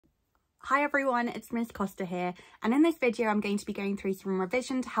Hi everyone, it's Ms. Costa here, and in this video I'm going to be going through some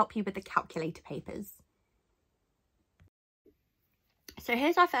revision to help you with the calculator papers. So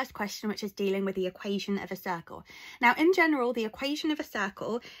here's our first question, which is dealing with the equation of a circle. Now in general, the equation of a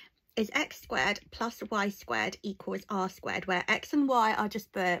circle is x squared plus y squared equals r squared, where x and y are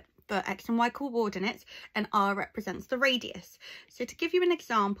just the x and y coordinates and r represents the radius. So to give you an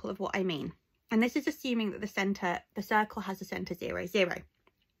example of what I mean, and this is assuming that the circle has a centre 0, 0.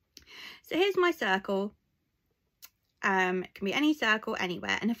 So here's my circle. It can be any circle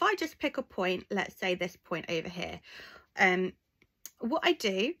anywhere, and if I just pick a point, let's say this point over here, what I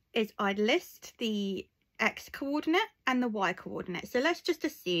do is I list the x coordinate and the y coordinate. So let's just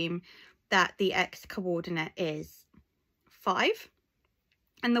assume that the x coordinate is 5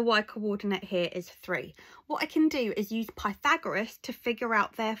 and the y coordinate here is 3. What I can do is use Pythagoras to figure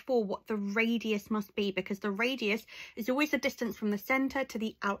out therefore what the radius must be, because the radius is always the distance from the centre to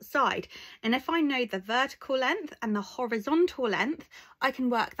the outside. And if I know the vertical length and the horizontal length, I can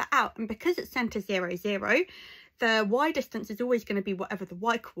work that out. And because it's centre 0, 0, the y distance is always going to be whatever the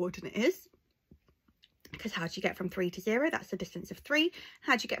y coordinate is. Because how do you get from 3 to 0? That's the distance of 3.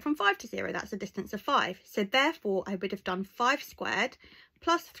 How do you get from 5 to 0? That's the distance of 5. So therefore I would have done 5 squared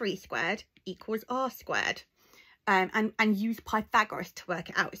plus 3 squared equals r squared, and use Pythagoras to work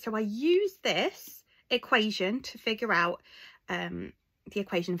it out. So I use this equation to figure out the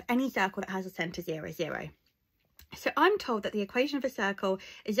equation of any circle that has a centre 0, 0. So I'm told that the equation of a circle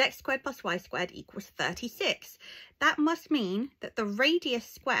is x squared plus y squared equals 36. That must mean that the radius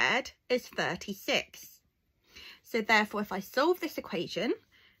squared is 36. So therefore, if I solve this equation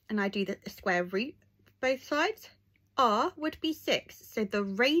and I do the square root both sides, r would be 6. So the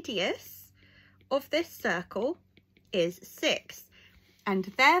radius of this circle is 6.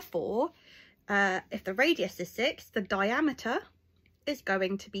 And therefore, if the radius is 6, the diameter is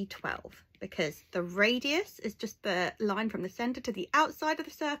going to be 12, because the radius is just the line from the centre to the outside of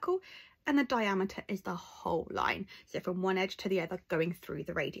the circle, and the diameter is the whole line. So from one edge to the other going through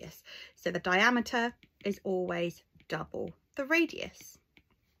the radius. So the diameter is always double the radius.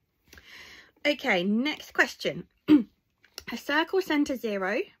 Okay, next question. A circle centre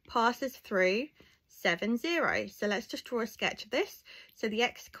 0 passes through 7, 0. So let's just draw a sketch of this. So the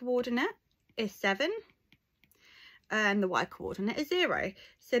x coordinate is 7 and the y coordinate is 0.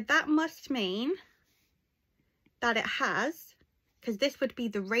 So that must mean that it has, because this would be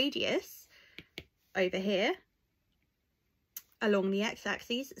the radius over here along the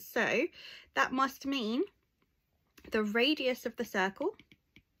x-axis, so that must mean the radius of the circle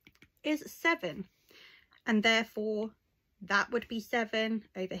is 7, and therefore that would be 7,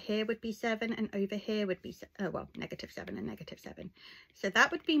 over here would be 7, and over here would be, negative 7 and negative 7. So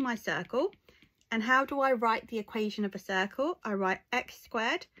that would be my circle. And how do I write the equation of a circle? I write x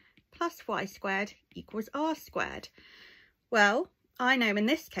squared plus y squared equals r squared. Well, I know in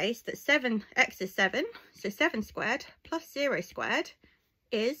this case that x is 7, so 7 squared plus 0 squared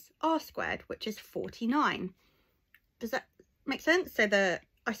is r squared, which is 49. Does that make sense? So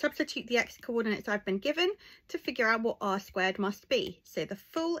I substitute the x coordinates I've been given to figure out what r squared must be. So the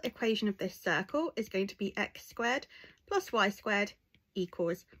full equation of this circle is going to be x squared plus y squared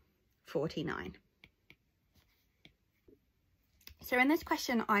equals 49. So in this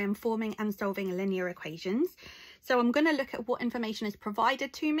question, I am forming and solving linear equations. So I'm going to look at what information is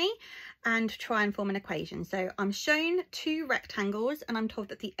provided to me and try and form an equation. So I'm shown 2 rectangles, and I'm told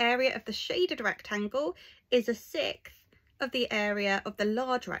that the area of the shaded rectangle is 1/6 of the area of the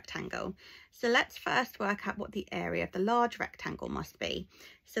large rectangle. So let's first work out what the area of the large rectangle must be.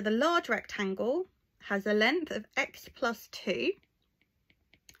 So the large rectangle has a length of x plus 2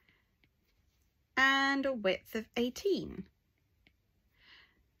 and a width of 18.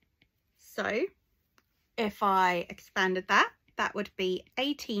 So if I expanded that, that would be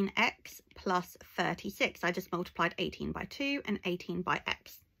 18x plus 36. I just multiplied 18 by 2 and 18 by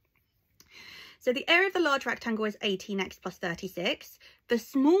x. So the area of the large rectangle is 18x plus 36. The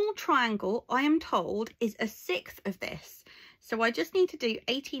small triangle, I am told, is 1/6 of this. So I just need to do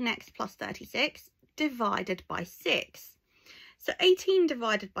 18x plus 36 divided by 6. So 18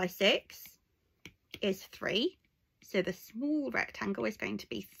 divided by 6 is 3. So the small rectangle is going to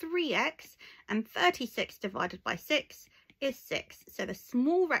be 3x, and 36 divided by 6 is 6. So the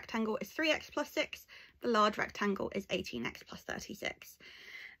small rectangle is 3x plus 6. The large rectangle is 18x plus 36.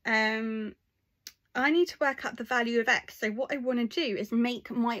 I need to work out the value of x. So what I want to do is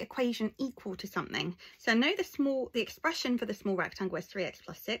make my equation equal to something. So I know the expression for the small rectangle is 3x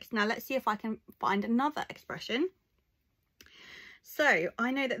plus 6. Now let's see if I can find another expression. So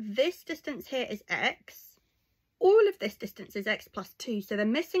I know that this distance here is x, all of this distance is x plus 2. So the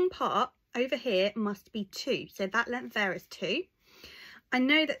missing part over here must be 2. So that length there is 2. I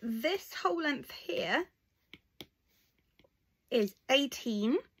know that this whole length here is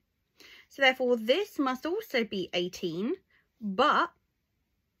 18. So therefore this must also be 18. But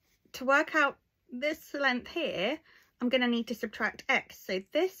to work out this length here, I'm going to need to subtract x. So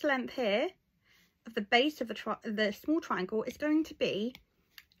this length here of the base of the small triangle is going to be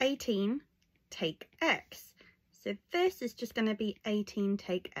 18 take x. So this is just going to be 18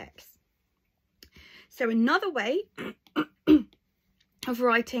 take x. So another way of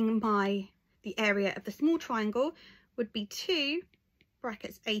writing the area of the small triangle would be 2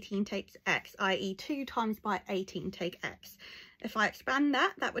 brackets 18 takes x, i.e. 2 times by 18 take x. If I expand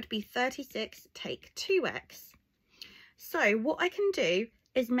that, that would be 36 take 2x. So what I can do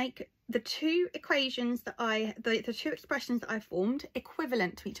is make the two equations that the two expressions that I formed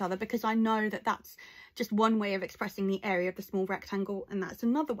equivalent to each other, because I know that that's just one way of expressing the area of the small rectangle, and that's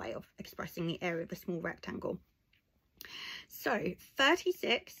another way of expressing the area of the small rectangle. So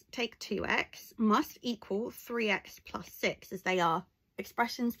 36 take 2x must equal 3x plus 6, as they are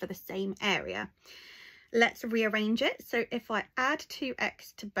expressions for the same area. Let's rearrange it. So if I add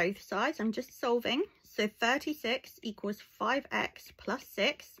 2x to both sides, I'm just solving. So 36 equals 5x plus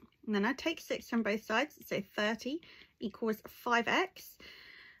 6. And then I take 6 from both sides. So 30 equals 5x.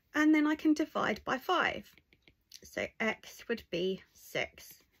 And then I can divide by 5. So x would be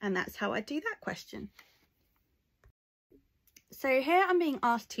 6. And that's how I do that question. So here I'm being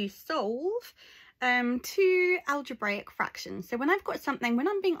asked to solve two algebraic fractions. So when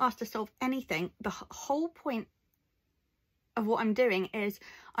I'm being asked to solve anything, the whole point of what I'm doing is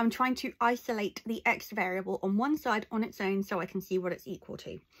I'm trying to isolate the x variable on one side on its own so I can see what it's equal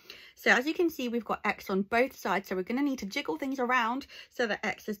to. So as you can see, we've got x on both sides, so we're going to need to jiggle things around so that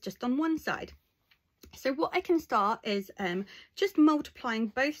x is just on one side. So what I can start is just multiplying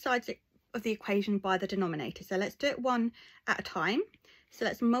both sides of the equation by the denominator. So let's do it one at a time. So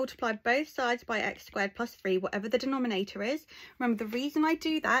let's multiply both sides by x squared plus 3, whatever the denominator is. Remember, the reason I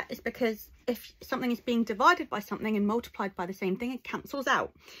do that is because if something is being divided by something and multiplied by the same thing, it cancels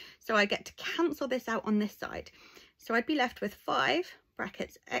out. So I get to cancel this out on this side. So I'd be left with 5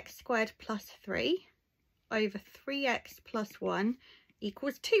 brackets x squared plus 3 over 3x plus 1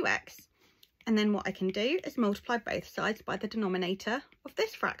 equals 2x. And then what I can do is multiply both sides by the denominator of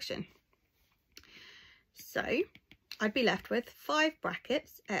this fraction. So I'd be left with 5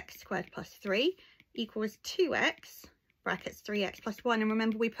 brackets x squared plus 3 equals 2x brackets 3x plus 1. And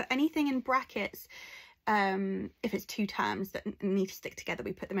remember, we put anything in brackets if it's two terms that need to stick together,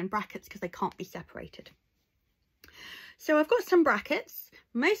 we put them in brackets because they can't be separated. So I've got some brackets.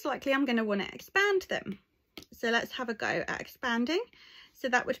 Most likely I'm going to want to expand them. So let's have a go at expanding. So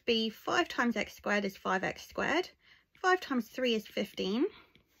that would be 5 times x squared is 5x squared. 5 times 3 is 15.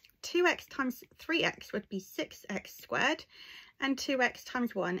 2x times 3x would be 6x squared, and 2x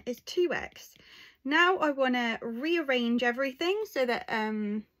times 1 is 2x. Now I want to rearrange everything so that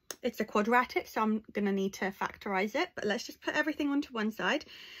it's a quadratic, so I'm going to need to factorize it, but let's just put everything onto one side.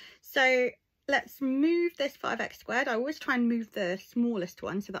 So let's move this 5x squared. I always try and move the smallest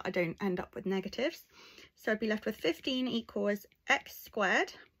one so that I don't end up with negatives. So I'd be left with 15 equals x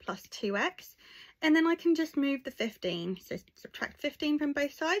squared plus 2x. And then I can just move the 15, so subtract 15 from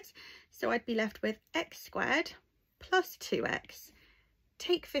both sides. So I'd be left with x squared plus 2x.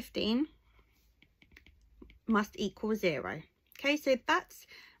 Take 15 must equal 0. Okay, so that's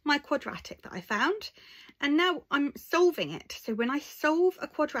my quadratic that I found. And now I'm solving it. So when I solve a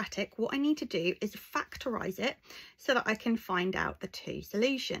quadratic, what I need to do is factorize it so that I can find out the two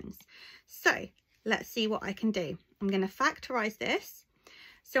solutions. So let's see what I can do. I'm going to factorize this.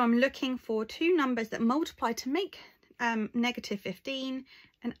 So I'm looking for two numbers that multiply to make negative 15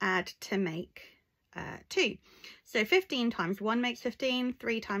 and add to make 2. So 15 times 1 makes 15,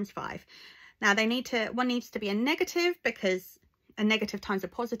 3 times 5. Now one needs to be a negative because a negative times a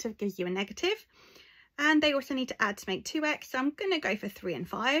positive gives you a negative. And they also need to add to make 2x. So I'm going to go for 3 and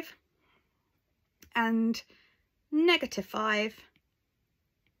 5. And negative 5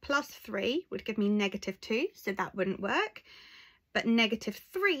 plus 3 would give me negative 2. So that wouldn't work. But negative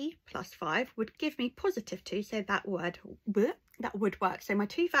 3 plus 5 would give me positive 2, so that would work. So my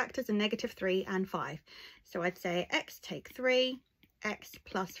two factors are negative 3 and 5. So I'd say x take 3, x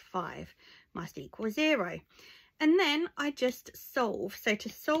plus 5 must equal 0. And then I just solve. So to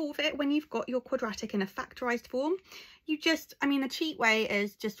solve it, when you've got your quadratic in a factorised form, the cheat way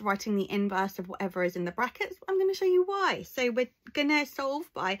is just writing the inverse of whatever is in the brackets. I'm going to show you why. So we're going to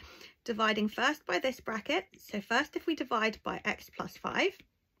solve by dividing first by this bracket. So first, if we divide by x plus 5,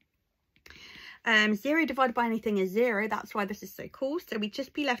 0 divided by anything is 0. That's why this is so cool. So we'd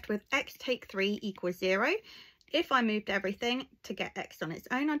just be left with x take 3 equals 0. If I moved everything to get x on its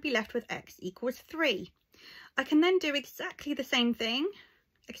own, I'd be left with x equals 3. I can then do exactly the same thing,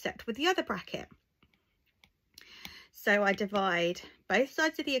 except with the other bracket. So I divide both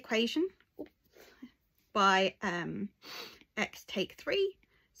sides of the equation by x take 3.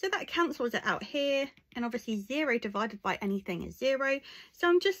 So that cancels it out here. And obviously 0 divided by anything is 0. So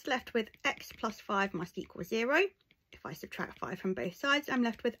I'm just left with x plus 5 must equal 0. If I subtract 5 from both sides, I'm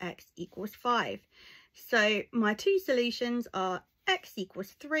left with x equals 5. So my two solutions are x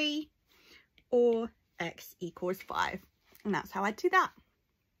equals 3 or x equals 5. And that's how I do that.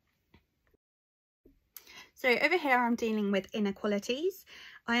 So over here I'm dealing with inequalities.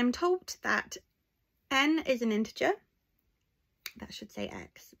 I am told that n is an integer. That should say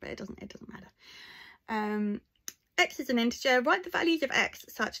x, but it doesn't matter. X is an integer. Write the values of x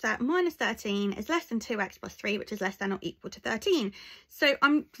such that minus 13 is less than 2x plus 3, which is less than or equal to 13. So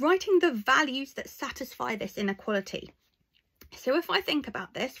I'm writing the values that satisfy this inequality. So if I think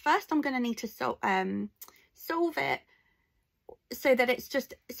about this, first I'm going to need to solve it so that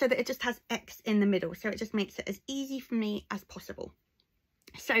it just has x in the middle. So it just makes it as easy for me as possible.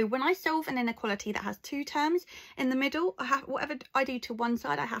 So when I solve an inequality that has two terms in the middle, whatever I do to one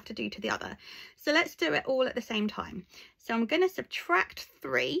side, I have to do to the other. So let's do it all at the same time. So I'm going to subtract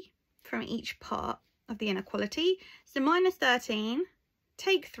 3 from each part of the inequality. So minus 13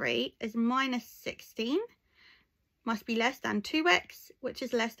 take 3 is minus 16, must be less than 2x, which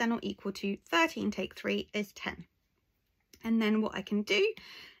is less than or equal to 13 take 3 is 10. And then what I can do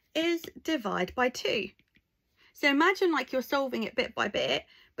is divide by 2. So imagine like you're solving it bit by bit,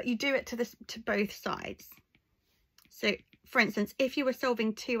 but you do it to both sides. So for instance, if you were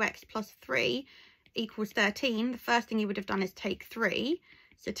solving 2x plus 3 equals 13, the first thing you would have done is take 3.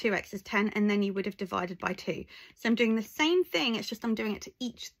 So 2x is 10, and then you would have divided by 2. So I'm doing the same thing, it's just I'm doing it to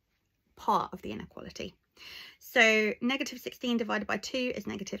each part of the inequality. So negative 16 divided by 2 is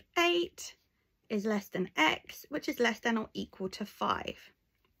negative 8, is less than x, which is less than or equal to 5.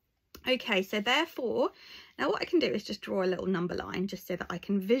 Okay, so therefore, now what I can do is just draw a little number line just so that I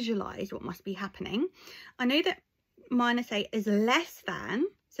can visualize what must be happening. I know that minus 8 is less than,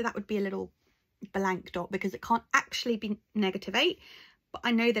 so that would be a little blank dot because it can't actually be negative 8, but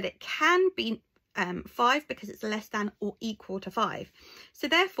I know that it can be 5 because it's less than or equal to 5. So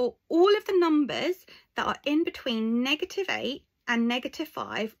therefore, all of the numbers that are in between negative 8 and negative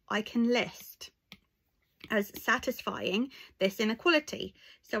 5, I can list as satisfying this inequality.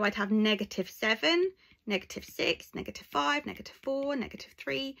 So I'd have negative 7, negative 6, negative 5, negative 4, negative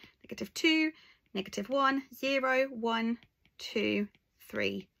 3, negative 2, negative 1, 0, 1, 2,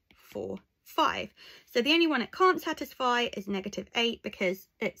 3, 4, 5. So the only one it can't satisfy is negative 8 because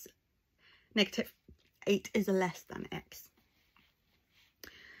it's negative 8 is less than x.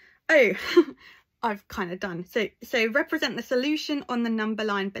 Oh, I've kind of done. So represent the solution on the number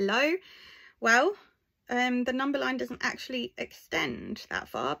line below. Well, the number line doesn't actually extend that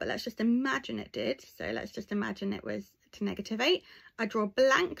far, but let's just imagine it did. So let's just imagine it was to negative 8. I draw a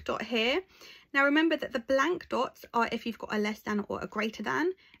blank dot here. Now remember that the blank dots are if you've got a less than or a greater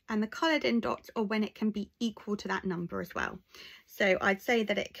than, and the coloured in dots are when it can be equal to that number as well. So I'd say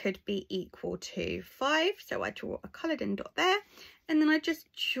that it could be equal to 5. So I draw a coloured in dot there, and then I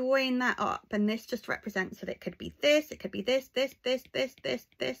just join that up, and this just represents that it could be this, it could be this, this, this, this, this,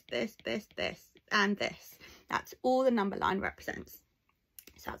 this, this, this, this, and this. That's all the number line represents.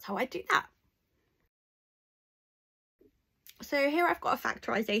 So that's how I do that. So here I've got a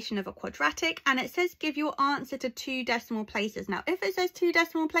factorisation of a quadratic, and it says give your answer to 2 decimal places. Now if it says 2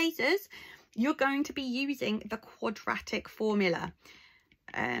 decimal places, you're going to be using the quadratic formula.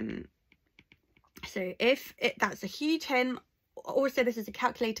 So that's a huge hint. Also, this is a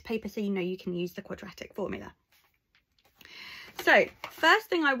calculator paper, so you know you can use the quadratic formula. So first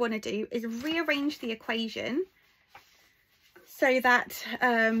thing I want to do is rearrange the equation so that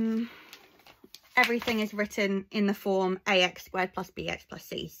everything is written in the form ax squared plus bx plus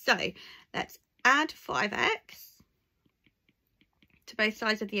c. So let's add 5x to both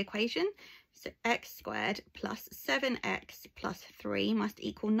sides of the equation. So x squared plus 7x plus 3 must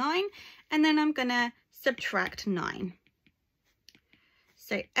equal 9. And then I'm going to subtract 9.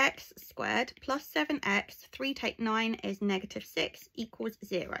 So x squared plus 7x, 3 take 9 is negative 6 equals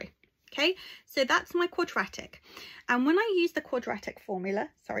 0. Okay, so that's my quadratic. And when I use the quadratic formula,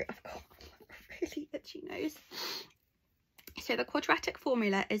 sorry, I've got a really itchy nose. So the quadratic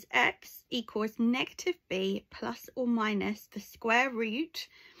formula is x equals negative b plus or minus the square root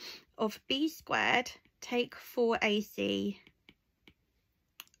of b squared take 4ac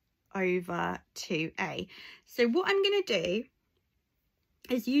over 2a. So what I'm going to do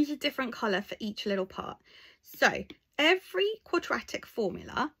is use a different colour for each little part. So every quadratic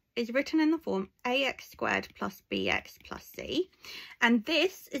formula is written in the form ax squared plus bx plus c, and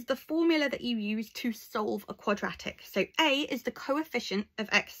this is the formula that you use to solve a quadratic. So a is the coefficient of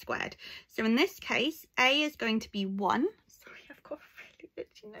x squared. So in this case, a is going to be 1. Sorry, I've got a really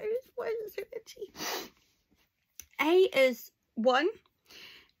itchy nose. Why is it so itchy? A is 1,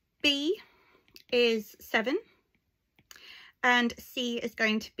 b is 7, and c is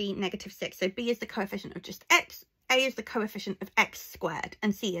going to be -6. So b is the coefficient of just x, a is the coefficient of x squared,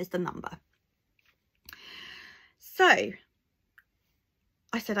 and c is the number. So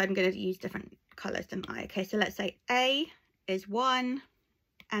I said I'm going to use different colours, didn't I? Okay, so let's say a is 1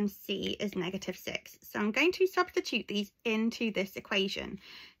 and c is -6. So I'm going to substitute these into this equation.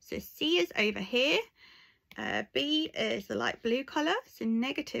 So c is over here, b is the light blue colour, so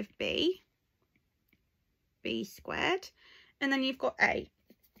b squared, and then you've got a.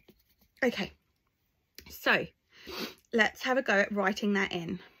 Okay, so let's have a go at writing that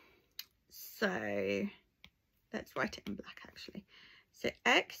in. So let's write it in black actually. So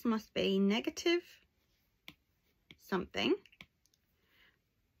x must be negative something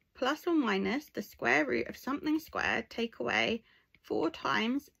plus or minus the square root of something squared, take away 4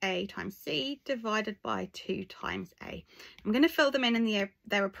 times a times c divided by 2 times a. I'm going to fill them in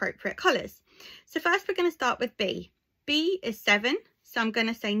their appropriate colours. So first we're going to start with b. b is 7, so I'm going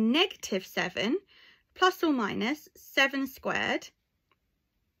to say -7 plus or minus 7 squared,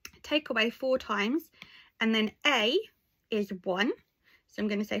 take away 4 times, and then a is 1. So I'm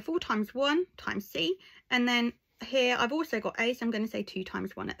going to say 4 times 1 times c, and then here I've also got a, so I'm going to say 2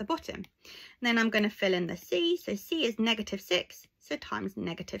 times 1 at the bottom. And then I'm going to fill in the c, so c is -6, so times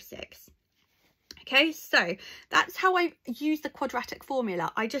 -6. Okay, so that's how I use the quadratic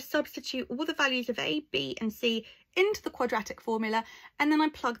formula. I just substitute all the values of a, b and c into the quadratic formula, and then I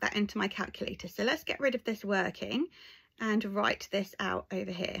plug that into my calculator. So let's get rid of this working and write this out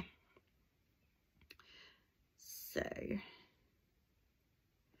over here. So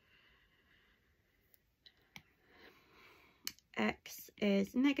x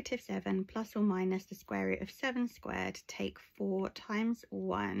is -7 plus or minus the square root of 7 squared, take 4 times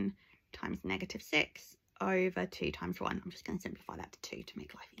 1 times -6 over 2 times 1. I'm just going to simplify that to 2 to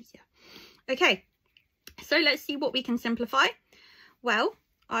make life easier. Okay, so let's see what we can simplify. Well,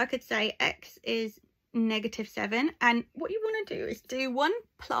 I could say x is -7, and what you want to do is do 1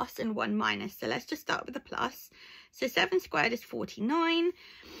 plus and 1 minus. So let's just start with the plus. So 7 squared is 49.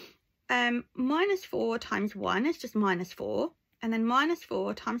 -4 times 1 is just -4, and then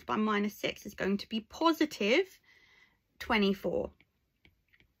 -4 times by -6 is going to be positive 24.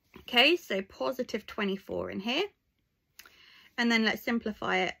 Okay, so positive 24 in here. And then let's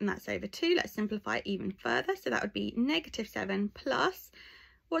simplify it, and that's over 2. Let's simplify it even further. So that would be -7 plus,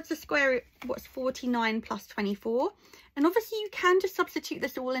 what's the square root? What's 49 plus 24? And obviously you can just substitute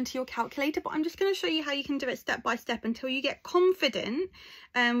this all into your calculator, but I'm just going to show you how you can do it step by step until you get confident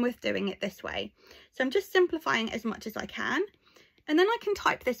with doing it this way. So I'm just simplifying as much as I can. And then I can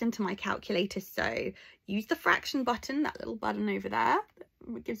type this into my calculator. So use the fraction button, that little button over there,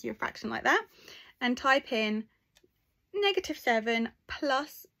 it gives you a fraction like that, and type in -7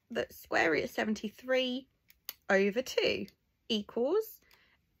 plus the square root of 73 over 2 equals,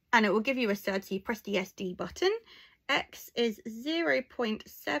 and it will give you a surd, so you press the SD button. X is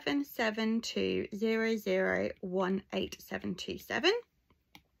 0.7720018727.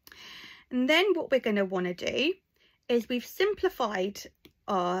 And then what we're going to want to do is we've simplified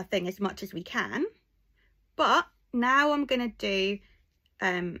our thing as much as we can, but now I'm going to do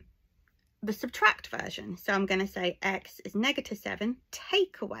the subtract version. So I'm going to say x is -7,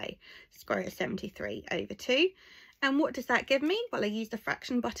 take away square root of 73 over 2. And what does that give me? Well, I use the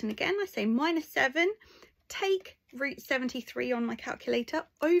fraction button again. I say -7, take root 73 on my calculator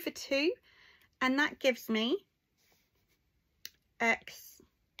over 2, and that gives me x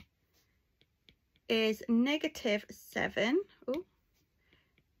is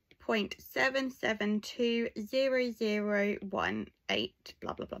 -7.77200118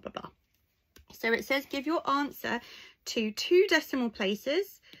 blah blah blah blah blah. So it says give your answer to 2 decimal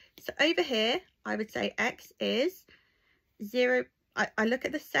places. So over here I would say x is 0. I look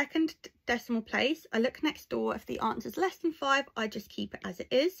at the second decimal place, I look next door. If the answer is less than 5, I just keep it as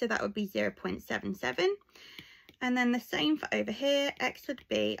it is, so that would be 0.77. And then the same for over here, x would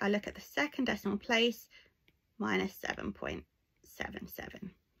be, I look at the second decimal place,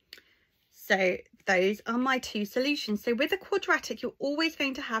 -7.77. So those are my 2 solutions. So with a quadratic, you're always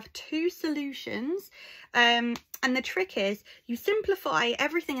going to have 2 solutions And the trick is you simplify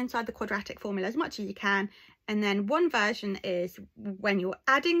everything inside the quadratic formula as much as you can. And then one version is when you're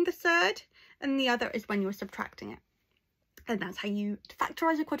adding the third and the other is when you're subtracting it. And that's how you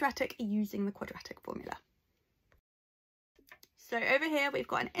factorise a quadratic using the quadratic formula. So over here, we've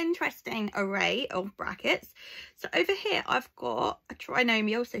got an interesting array of brackets. So over here, I've got a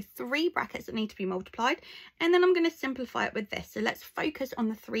trinomial, so 3 brackets that need to be multiplied. And then I'm going to simplify it with this. So let's focus on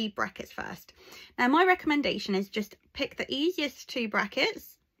the 3 brackets first. Now, my recommendation is just pick the easiest 2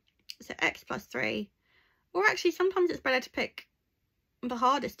 brackets. So x plus 3. Or actually, sometimes it's better to pick the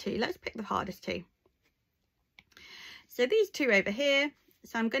hardest 2. Let's pick the hardest 2. So these 2 over here.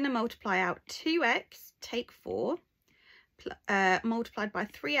 So I'm going to multiply out 2x, take 4. Multiplied by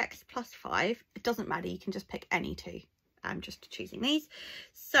 3x plus 5. It doesn't matter, you can just pick any 2. I'm just choosing these.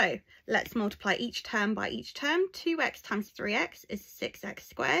 So let's multiply each term by each term. 2x times 3x is 6x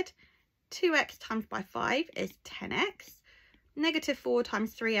squared. 2x times by 5 is 10x. Negative 4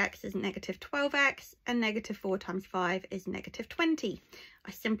 times 3x is negative 12x. And negative 4 times 5 is negative 20.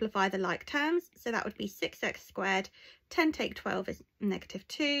 I simplify the like terms, so that would be 6x squared. 10 take 12 is negative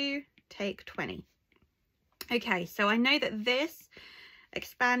 2, take 20. Okay, so I know that this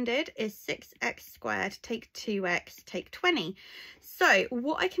expanded is 6x squared, take 2x, take 20. So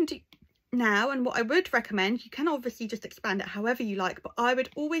what I can do now, and what I would recommend, you can obviously just expand it however you like, but I would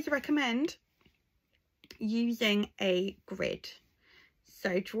always recommend using a grid.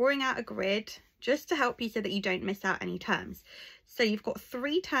 So drawing out a grid just to help you so that you don't miss out any terms. So you've got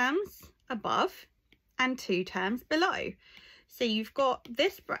 3 terms above and 2 terms below. So you've got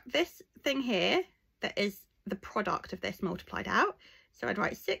this thing here that is the product of this multiplied out. So I'd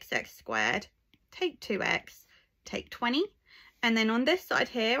write 6x squared, take 2x, take 20. And then on this side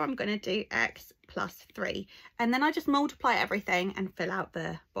here, I'm going to do x plus 3. And then I just multiply everything and fill out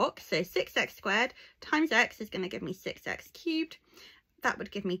the box. So 6x squared times x is going to give me 6x cubed. That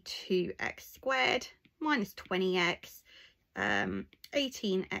would give me 2x squared minus 20x,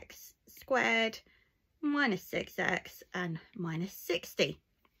 18x squared minus 6x and minus 60.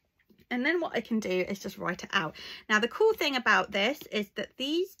 And then what I can do is just write it out. Now, the cool thing about this is that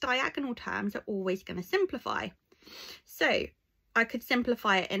these diagonal terms are always going to simplify. So I could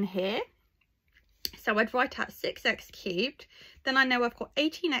simplify it in here. So I'd write out 6x cubed. Then I know I've got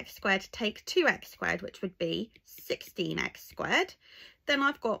 18x squared take 2x squared, which would be 16x squared. Then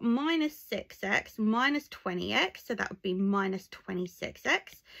I've got minus 6x minus 20x. So that would be minus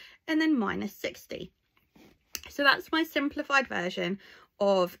 26x. And then minus 60. So that's my simplified version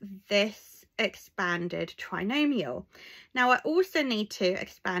of this expanded trinomial. Now I also need to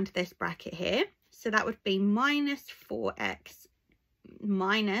expand this bracket here. So that would be minus 4x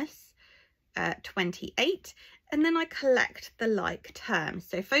minus 28. And then I collect the like terms.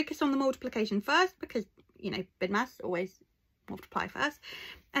 So focus on the multiplication first because, you know, bid maths always multiply first.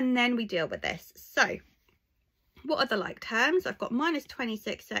 And then we deal with this. So what are the like terms? I've got minus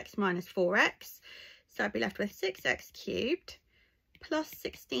 26x minus 4x. So I'd be left with 6x cubed plus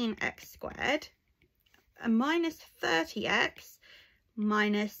 16x squared and minus 30x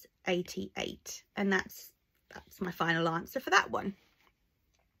minus 88. And that's my final answer for that one.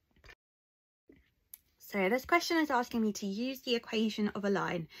 So this question is asking me to use the equation of a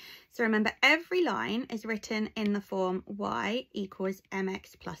line. So remember, every line is written in the form y equals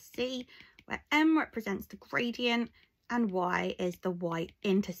mx plus c, where m represents the gradient and y is the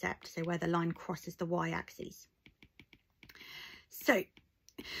y-intercept, so where the line crosses the y-axis. So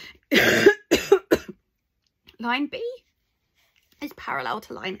line B is parallel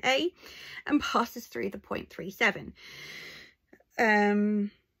to line A and passes through the point 37.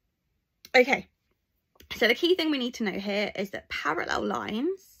 Okay, so the key thing we need to know here is that parallel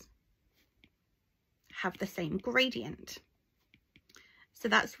lines have the same gradient. So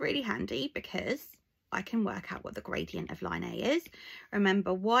that's really handy because I can work out what the gradient of line A is.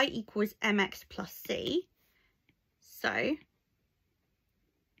 Remember, y equals mx plus c. So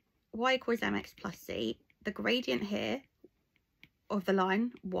y equals mx plus c, the gradient here of the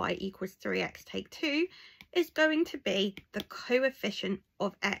line y equals 3x take 2 is going to be the coefficient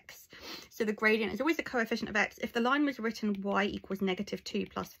of x. So the gradient is always the coefficient of x. If the line was written y equals negative 2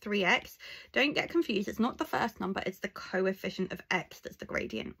 plus 3x, don't get confused. It's not the first number, it's the coefficient of x that's the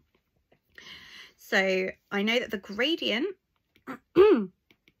gradient. So I know that the gradient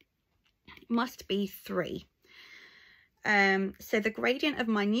must be 3. So the gradient of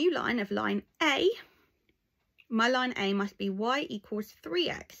my new line, of line A, my line A must be y equals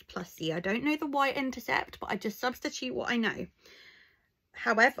 3x plus c. I don't know the y-intercept, but I just substitute what I know.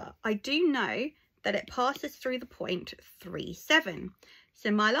 However, I do know that it passes through the point 37. So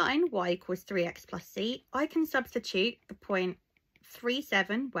my line, y equals 3x plus c, I can substitute the point 3,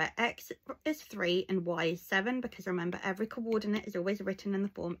 7, where x is 3 and y is 7, because remember, every coordinate is always written in the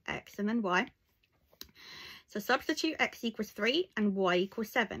form x and then y. So substitute x equals 3 and y equals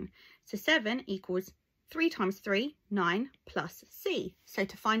 7. So 7 equals 3 times 3, 9, plus c. So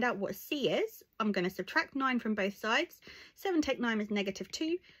to find out what c is, I'm going to subtract 9 from both sides. 7 take 9 is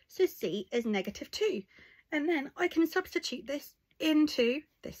 -2, so c is -2. And then I can substitute this into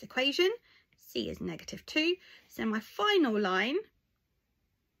this equation. C is -2. So my final line,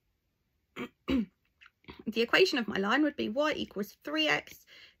 the equation of my line would be y equals 3x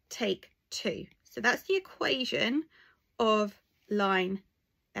take 2. So that's the equation of line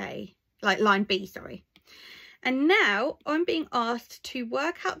A, like line B, sorry. And now I'm being asked to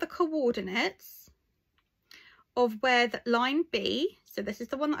work out the coordinates of where the line B, so this is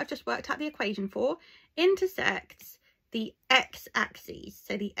the one that I've just worked out the equation for, intersects the x-axis.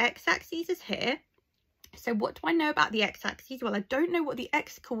 So the x-axis is here. So what do I know about the x-axis? Well, I don't know what the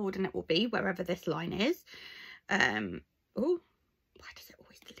x-coordinate will be wherever this line is. Oh, why does it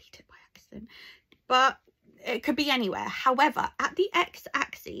always delete it by accident? But it could be anywhere. However, at the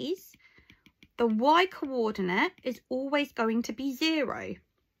x-axis, the y-coordinate is always going to be 0.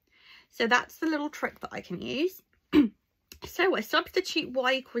 So that's the little trick that I can use. So I substitute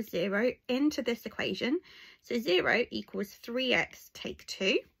y equals 0 into this equation. So 0 equals 3x take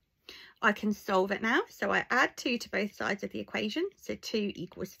 2. I can solve it now. So I add 2 to both sides of the equation. So 2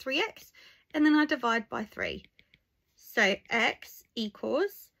 equals 3x. And then I divide by 3. So x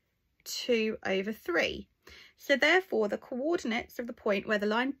equals 2 over 3. So therefore, the coordinates of the point where the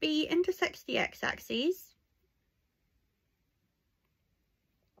line B intersects the x-axis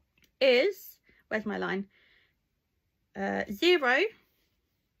is, where's my line? 0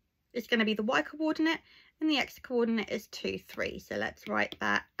 is going to be the y-coordinate, and the x-coordinate is 2, 3. So let's write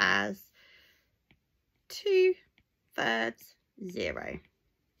that as 2/3, 0.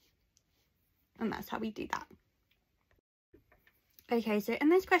 And that's how we do that. Okay, so in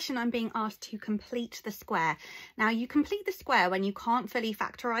this question, I'm being asked to complete the square. Now, you complete the square when you can't fully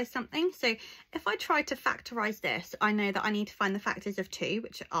factorise something. So if I try to factorise this, I know that I need to find the factors of 2,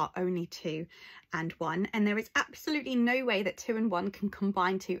 which are only 2 and 1. And there is absolutely no way that 2 and 1 can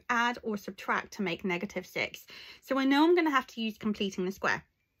combine to add or subtract to make -6. So I know I'm going to have to use completing the square.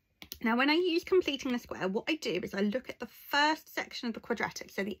 Now, when I use completing the square, what I do is I look at the first section of the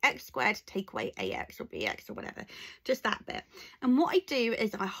quadratic. So the x squared, take away ax or bx or whatever, just that bit. And what I do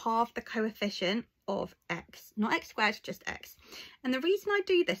is I halve the coefficient of x, not x squared, just x. And the reason I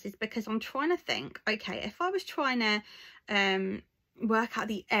do this is because I'm trying to think, okay, if I was trying to work out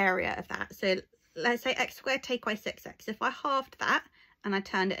the area of that. So let's say x squared take away 6x. If I halved that and I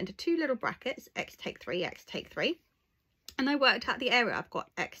turned it into 2 little brackets, x take 3, x take 3. And I worked out the area. I've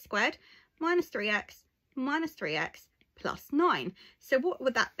got x squared minus 3x plus 9. So what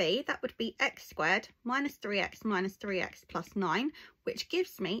would that be? That would be x squared minus 3x plus 9, which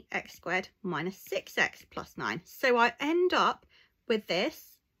gives me x squared minus 6x plus 9. So I end up with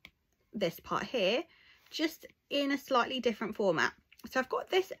this part here, just in a slightly different format. So I've got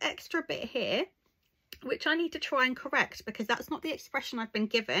this extra bit here, which I need to try and correct, because that's not the expression I've been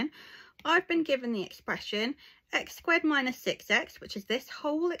given. I've been given the expression x squared minus 6x, which is this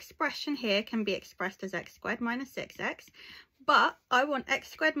whole expression here can be expressed as x squared minus 6x, but I want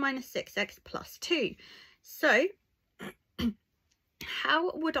x squared minus 6x plus 2. So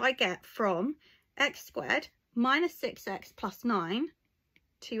how would I get from x squared minus 6x plus 9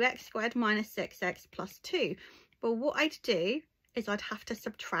 to x squared minus 6x plus 2? Well, what I'd do is I'd have to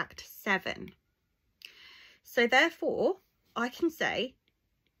subtract 7. So therefore, I can say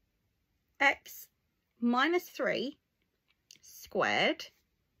x minus 3 squared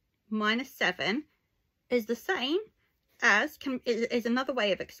minus 7 is the same as, is another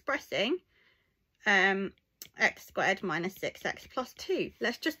way of expressing x squared minus 6x plus 2.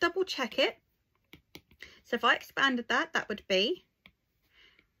 Let's just double check it. So if I expanded that, that would be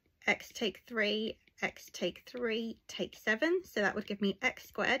x take 3, take 7. So that would give me x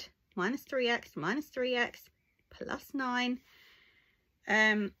squared minus 3x plus 9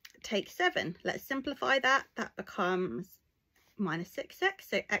 take 7. Let's simplify that. That becomes minus 6x.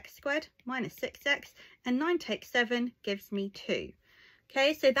 So x squared minus 6x, and 9 take 7 gives me 2.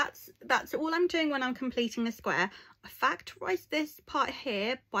 Okay, so that's all I'm doing when I'm completing the square. I factorise this part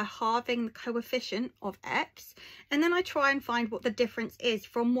here by halving the coefficient of x, and then I try and find what the difference is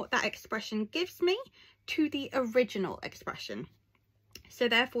from what that expression gives me to the original expression. So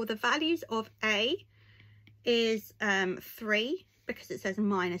therefore the values of a is 3, because it says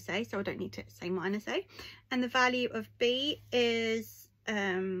minus a, so I don't need to say minus a, and the value of b is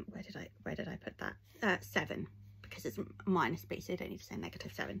where did I put that? 7, because it's minus b, so you don't need to say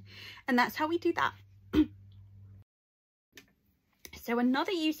 -7. And that's how we do that. So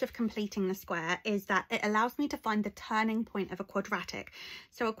another use of completing the square is that it allows me to find the turning point of a quadratic.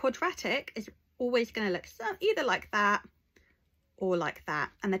 So a quadratic is always going to look either like that or like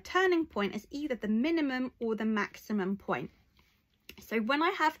that. And the turning point is either the minimum or the maximum point. So when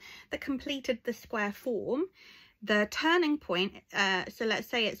I have completed the square form, the turning point, so let's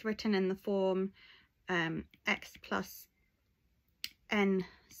say it's written in the form x plus n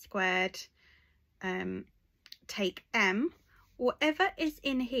squared take m. Whatever is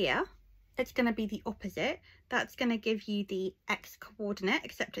in here, it's going to be the opposite. That's going to give you the x coordinate,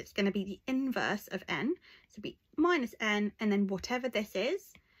 except it's going to be the inverse of n. So it'll be minus n, and then whatever this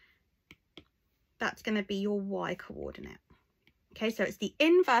is, that's going to be your y coordinate. Okay, so it's the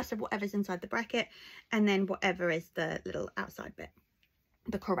inverse of whatever's inside the bracket, and then whatever is the little outside bit,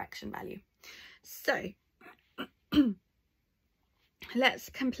 the correction value. So let's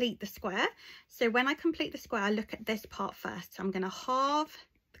complete the square. So when I complete the square, I look at this part first. So I'm going to halve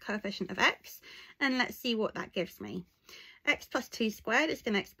the coefficient of x, and let's see what that gives me. X plus 2 squared is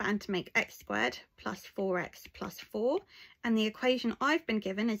going to expand to make x squared plus 4x plus 4. And the equation I've been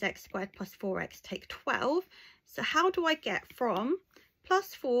given is x squared plus 4x take 12. So how do I get from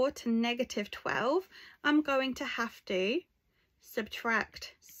plus 4 to -12? I'm going to have to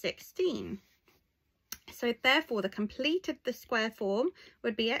subtract 16. So therefore, the completed the square form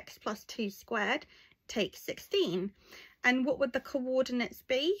would be x plus 2 squared take 16. And what would the coordinates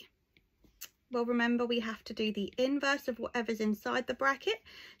be? Well, remember, we have to do the inverse of whatever's inside the bracket.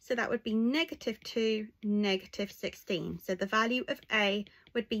 So that would be -2, -16. So the value of A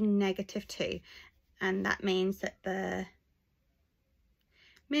would be -2. And that means that the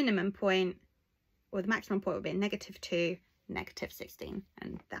minimum point, or the maximum point, would be -2, -16.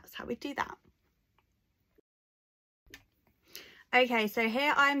 And that's how we do that. Okay, so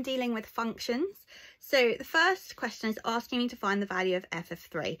here I'm dealing with functions. So the first question is asking me to find the value of f of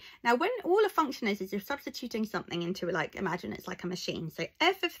 3. Now, when all a function is you're substituting something into, like, imagine it's like a machine. So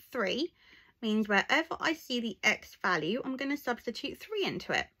f of 3 means wherever I see the x value, I'm going to substitute 3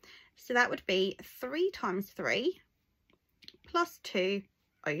 into it. So that would be 3 times 3 plus 2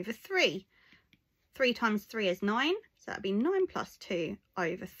 over 3. 3 times 3 is 9. So that would be 9 plus 2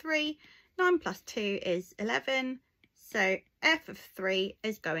 over 3. 9 plus 2 is 11. So f of 3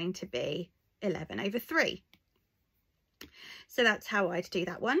 is going to be 11 over 3. So that's how I'd do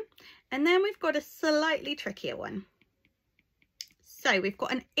that one. And then we've got a slightly trickier one. So we've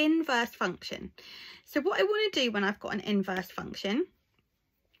got an inverse function. So what I want to do when I've got an inverse function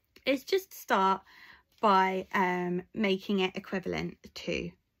is just start by making it equivalent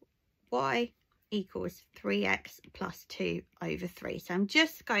to y equals 3x plus 2 over 3. So I'm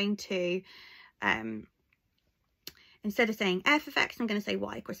just going to instead of saying f of x, I'm going to say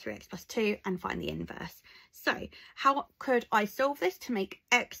y equals 3x plus 2 and find the inverse. So how could I solve this to make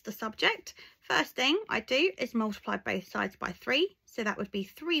x the subject? First thing I do is multiply both sides by 3. So that would be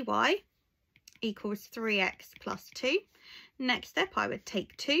 3y equals 3x plus 2. Next step, I would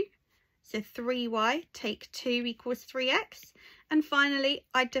take 2. So 3y take 2 equals 3x. And finally,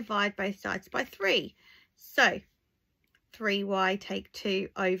 I divide both sides by 3. So 3y take 2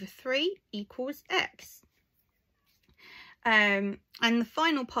 over 3 equals x. And the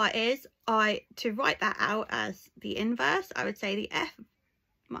final part is to write that out as the inverse, I would say the f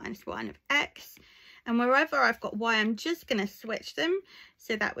minus 1 of x. And wherever I've got y, I'm just going to switch them.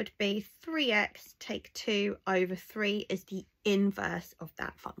 So that would be 3x take 2 over 3 is the inverse of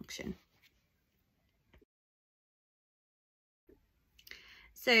that function.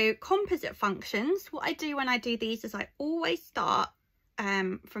 So composite functions, what I do when I do these is I always start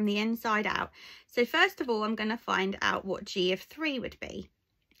from the inside out. So first of all, I'm going to find out what g of 3 would be.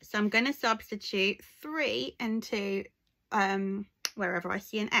 So I'm going to substitute 3 into wherever I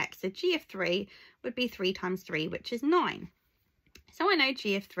see an x. So g of 3 would be 3 times 3, which is 9. So I know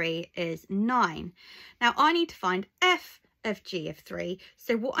g of 3 is 9. Now I need to find f of g of 3.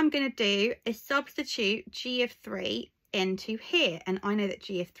 So what I'm going to do is substitute g of 3 into here. And I know that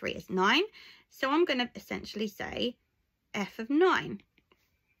g of 3 is 9. So I'm going to essentially say f of 9.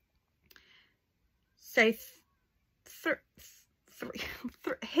 So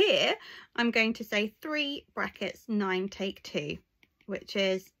here I'm going to say 3 brackets 9 take 2, which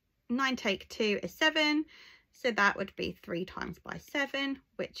is 9 take 2 is 7. So that would be 3 times by 7,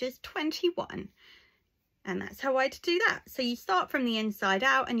 which is 21. And that's how I'd do that. So you start from the inside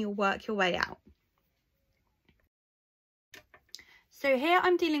out and you'll work your way out. So here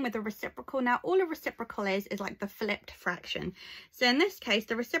I'm dealing with a reciprocal. Now all a reciprocal is like the flipped fraction. So in this case,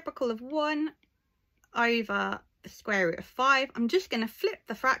 the reciprocal of 1 over the square root of 5, I'm just going to flip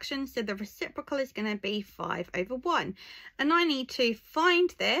the fraction, so the reciprocal is going to be 5 over 1. And I need to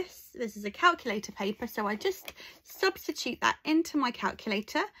find this. This is a calculator paper, so I just substitute that into my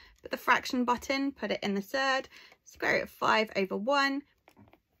calculator, put the fraction button, put it in the third, square root of 5 over 1.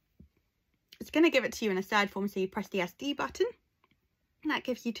 It's going to give it to you in a third form, so you press the SD button. And that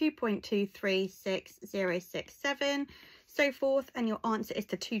gives you 2.236067, so forth, and your answer is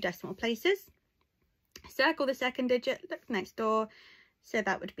to 2 decimal places. Circle the second digit, look next door, so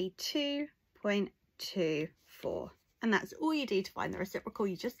that would be 2.24. And that's all you do to find the reciprocal,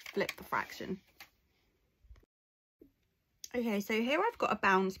 you just flip the fraction. Okay, so here I've got a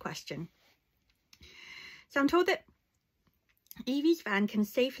bounds question. So I'm told that Evie's van can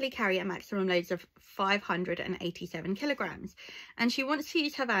safely carry a maximum loads of 587 kilograms, and she wants to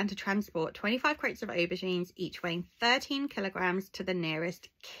use her van to transport 25 crates of aubergines, each weighing 13 kilograms to the nearest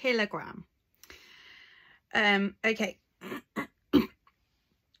kilogram. Okay.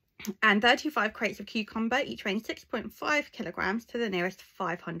 And 35 crates of cucumber, each weighing 6.5 kilograms to the nearest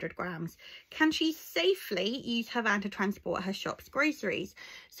 500 grams. Can she safely use her van to transport her shop's groceries?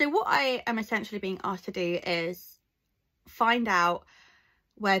 So what I am essentially being asked to do is find out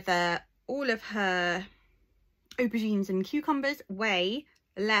whether all of her aubergines and cucumbers weigh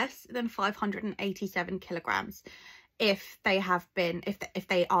less than 587 kilograms. If they have been, if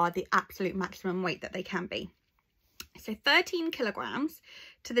they are the absolute maximum weight that they can be. So 13 kilograms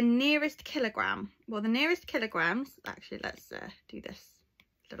to the nearest kilogram. Well, the nearest kilograms, actually, let's do this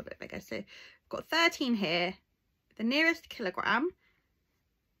a little bit bigger. So we've got 13 here. The nearest kilogram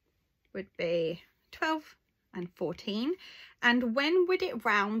would be 12 and 14. And when would it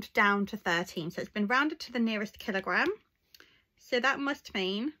round down to 13? So it's been rounded to the nearest kilogram. So that must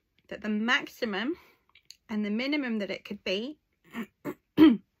mean that the maximum and the minimum that it could be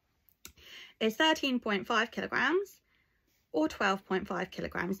is 13.5 kilograms or 12.5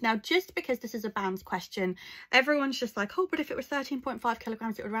 kilograms. Now, just because this is a bounds question, everyone's just like, oh, but if it was 13.5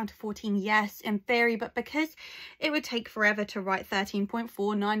 kilograms, it would round to 14. Yes, in theory, but because it would take forever to write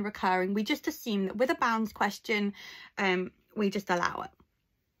 13.49 recurring, we just assume that with a bounds question, we just allow it.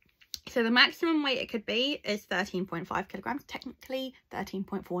 So the maximum weight it could be is 13.5 kilograms, technically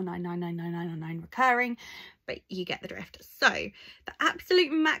 13.49999999 recurring, but you get the drift. So the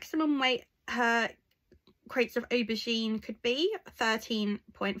absolute maximum weight her crates of aubergine could be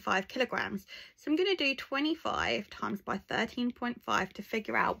 13.5 kilograms. So I'm going to do 25 times by 13.5 to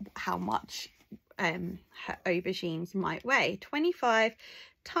figure out how much her aubergines might weigh. 25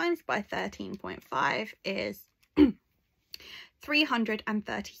 times by 13.5 is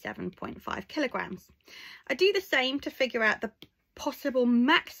 337.5 kilograms. I do the same to figure out the possible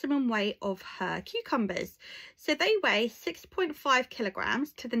maximum weight of her cucumbers. So they weigh 6.5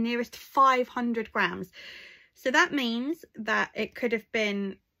 kilograms to the nearest 500 grams. So that means that it could have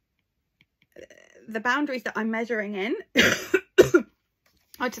been the boundaries that I'm measuring in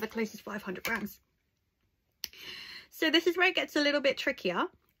are to the closest 500 grams. So this is where it gets a little bit trickier.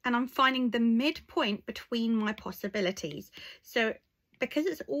 And I'm finding the midpoint between my possibilities. So because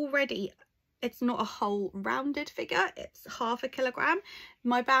it's not a whole rounded figure, it's half a kilogram,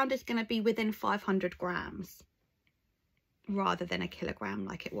 my bound is going to be within 500 grams rather than a kilogram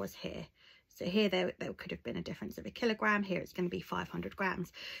like it was here. So here there could have been a difference of a kilogram. Here it's going to be 500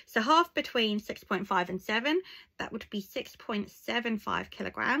 grams. So half between 6.5 and 7, that would be 6.75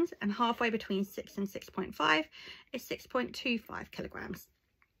 kilograms. And halfway between 6 and 6.5 is 6.25 kilograms.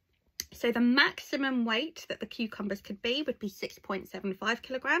 So the maximum weight that the cucumbers could be would be 6.75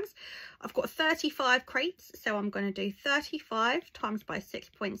 kilograms. I've got 35 crates, so I'm going to do 35 times by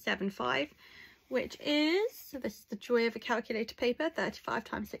 6.75, which is, so this is the joy of a calculator paper, 35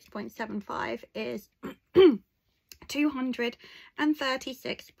 times 6.75 is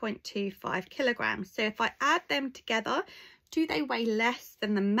 236.25 kilograms. So if I add them together, do they weigh less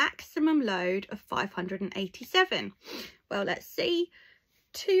than the maximum load of 587? Well, let's see.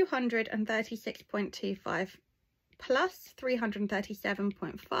 236.25 plus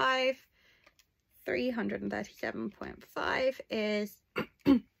 337.5. 337.5 is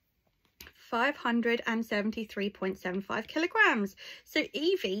 573.75 kilograms. So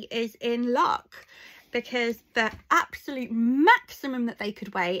Evie is in luck because the absolute maximum that they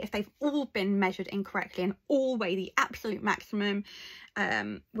could weigh, if they've all been measured incorrectly and all weigh the absolute maximum,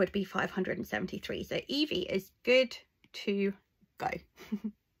 would be 573. So Evie is good to go.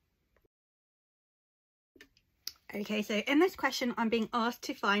 Okay, so in this question I'm being asked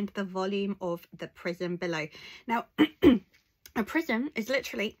to find the volume of the prism below. Now A prism is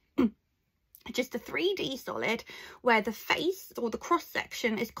literally just a 3D solid where the face or the cross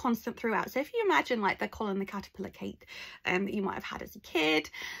section is constant throughout. So if you imagine like the Colin the Caterpillar cake that you might have had as a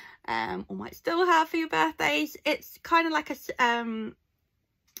kid, or might still have for your birthdays, it's kind of like a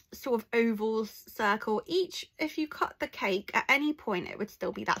sort of oval circle. Each, if you cut the cake at any point, it would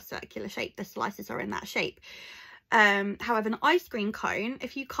still be that circular shape. The slices are in that shape. However, an ice cream cone,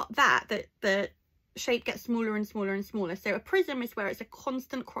 if you cut that, the shape gets smaller and smaller and smaller. So a prism is where it's a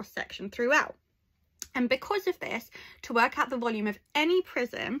constant cross section throughout. And because of this, to work out the volume of any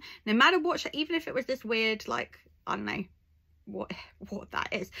prism, no matter what shape, even if it was this weird, like, I don't know what that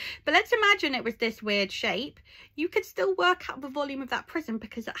is, but let's imagine it was this weird shape, you could still work out the volume of that prism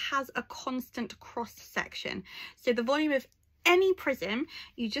because it has a constant cross section. So the volume of any prism,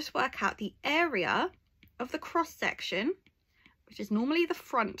 you just work out the area of the cross section, which is normally the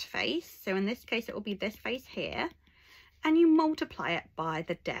front face. So in this case, it will be this face here. And you multiply it by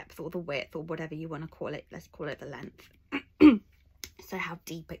the depth or the width or whatever you want to call it. Let's call it the length. So how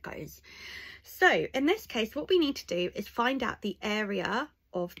deep it goes. So in this case, what we need to do is find out the area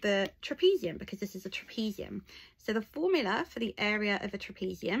of the trapezium, because this is a trapezium. So the formula for the area of a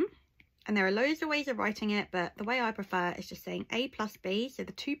trapezium, and there are loads of ways of writing it, but the way I prefer is just saying A plus B, so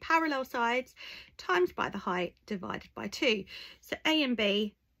the two parallel sides times by the height divided by 2. So A and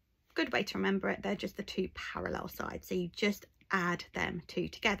B, good way to remember it, they're just the two parallel sides, so you just add them two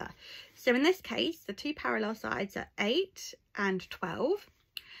together. So in this case, the two parallel sides are 8 and 12.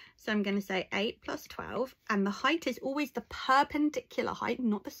 So I'm going to say 8 plus 12, and the height is always the perpendicular height,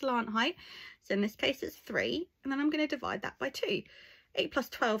 not the slant height. So in this case, it's 3, and then I'm going to divide that by 2. 8 plus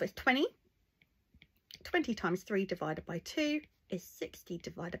 12 is 20. 20 times 3 divided by 2 is 60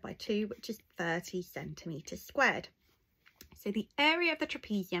 divided by 2, which is 30 centimetres squared. So the area of the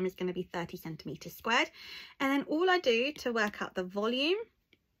trapezium is going to be 30 centimetres squared. And then all I do to work out the volume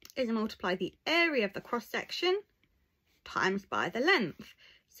is multiply the area of the cross section times by the length.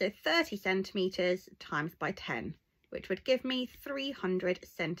 So 30 centimetres times by 10, which would give me 300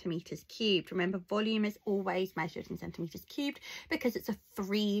 centimetres cubed. Remember, volume is always measured in centimetres cubed because it's a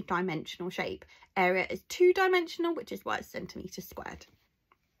 3-dimensional shape. Area is 2-dimensional, which is why it's centimetres squared.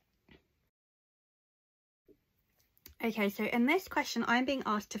 Okay, so in this question, I'm being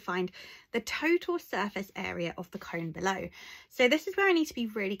asked to find the total surface area of the cone below. So this is where I need to be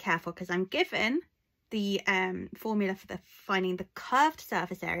really careful because I'm given the formula for finding the curved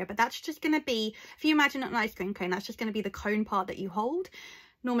surface area, but that's just going to be, if you imagine an ice cream cone, that's just going to be the cone part that you hold.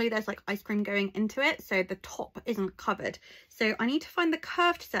 Normally there's like ice cream going into it, so the top isn't covered. So I need to find the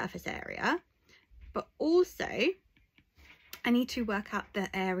curved surface area, but also I need to work out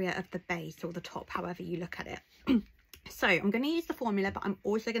the area of the base or the top, however you look at it. So I'm going to use the formula, but I'm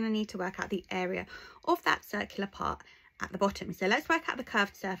also going to need to work out the area of that circular part at the bottom. So let's work out the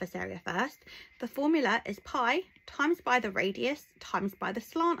curved surface area first. The formula is pi times by the radius times by the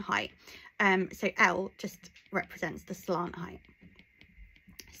slant height. So L just represents the slant height.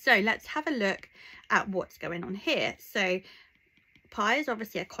 So let's have a look at what's going on here. So pi is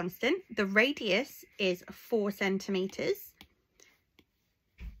obviously a constant. The radius is 4 centimetres.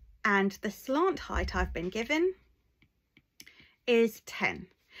 And the slant height I've been given is 10.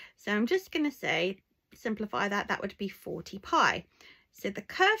 So I'm just going to say, simplify that, that would be 40 pi. So the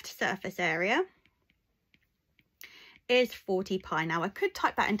curved surface area is 40 pi. Now I could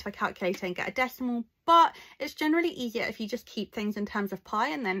type that into a calculator and get a decimal, but it's generally easier if you just keep things in terms of pi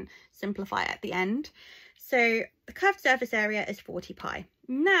and then simplify it at the end. So the curved surface area is 40 pi.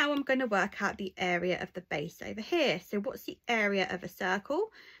 Now I'm going to work out the area of the base over here. So what's the area of a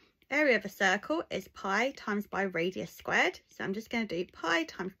circle? Area of a circle is pi times by radius squared. So I'm just going to do pi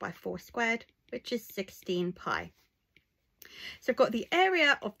times by 4 squared, which is 16 pi. So I've got the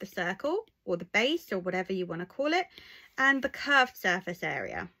area of the circle, or the base, or whatever you want to call it, and the curved surface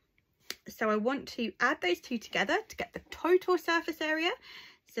area. So I want to add those two together to get the total surface area.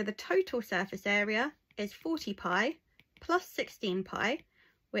 So the total surface area is 40 pi plus 16 pi,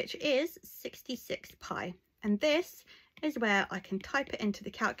 which is 66 pi. And this is where I can type it into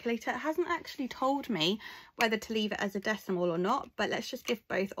the calculator. It hasn't actually told me whether to leave it as a decimal or not, but let's just give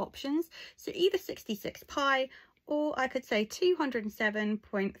both options. So either 66 pi, or I could say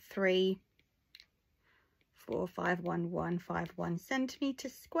 207.3451151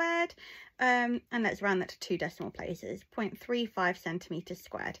 centimetres squared. And let's round that to 2 decimal places, 0.35 centimetres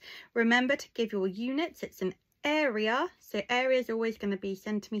squared. Remember to give your units, it's an area, so area is always going to be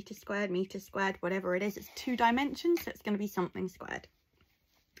centimetres squared, metres squared, whatever it is. It's 2 dimensions, so it's going to be something squared.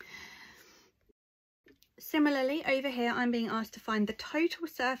 Similarly, over here, I'm being asked to find the total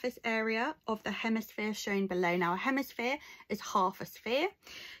surface area of the hemisphere shown below. Now, a hemisphere is half a sphere.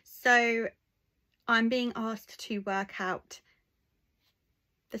 So I'm being asked to work out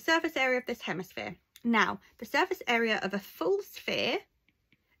the surface area of this hemisphere. Now, the surface area of a full sphere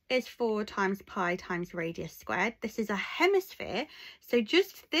is 4 times pi times radius squared. This is a hemisphere. So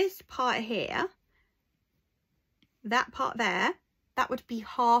just this part here, that part there, that would be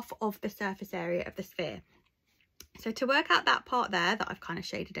half of the surface area of the sphere. So to work out that part there that I've kind of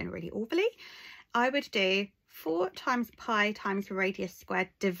shaded in really awfully, I would do 4 times pi times radius squared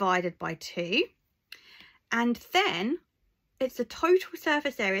divided by 2. And then it's the total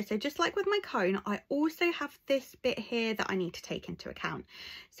surface area. So just like with my cone, I also have this bit here that I need to take into account.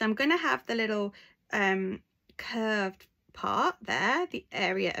 So I'm going to have the little curved part there, the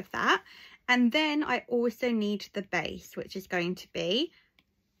area of that. And then I also need the base, which is going to be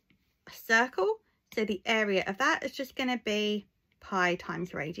a circle. So the area of that is just going to be pi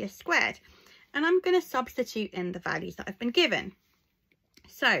times radius squared. And I'm going to substitute in the values that I've been given.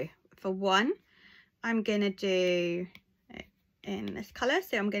 So for 1, I'm going to do in this colour.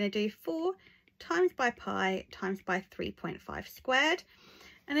 So I'm going to do 4 times by pi times by 3.5 squared.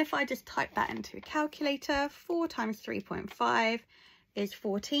 And if I just type that into a calculator, 4 times 3.5 is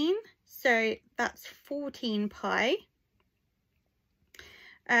 14. So that's 14 pi.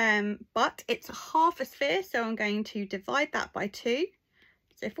 But it's half a sphere, so I'm going to divide that by 2.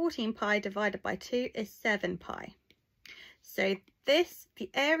 So 14 pi divided by 2 is 7 pi. So the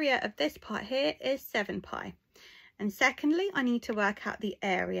area of this part here is 7 pi. And secondly, I need to work out the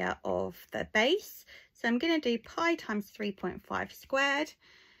area of the base. So I'm going to do pi times 3.5 squared.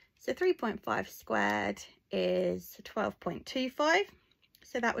 So 3.5 squared is 12.25.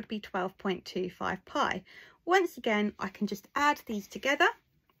 So that would be 12.25 pi. Once again, I can just add these together.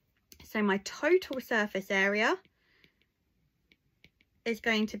 So my total surface area is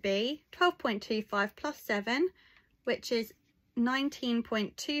going to be 12.25 plus 7, which is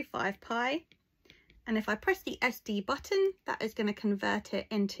 19.25 pi. And if I press the SD button, that is going to convert it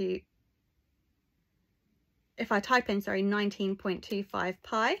into, if I type in, 19.25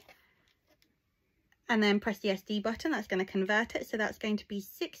 pi, and then press the SD button, that's going to convert it. So that's going to be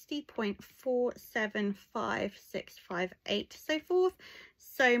 60.475658, so forth.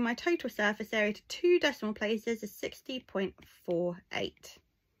 So my total surface area to 2 decimal places is 60.48.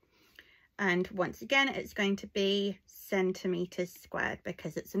 And once again, it's going to be centimetres squared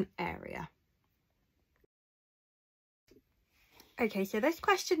because it's an area. Okay, so this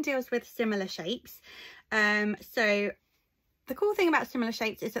question deals with similar shapes. So the cool thing about similar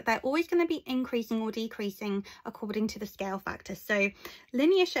shapes is that they're always going to be increasing or decreasing according to the scale factor. So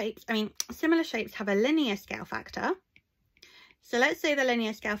similar shapes have a linear scale factor. So let's say the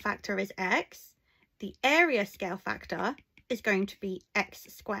linear scale factor is x. The area scale factor is going to be x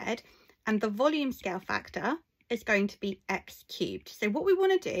squared, and the volume scale factor is going to be x cubed. So what we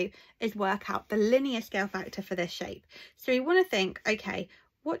want to do is work out the linear scale factor for this shape. So we want to think, okay,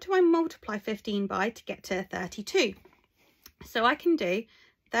 what do I multiply 15 by to get to 32? So I can do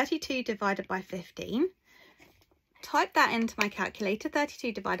 32 divided by 15. Type that into my calculator.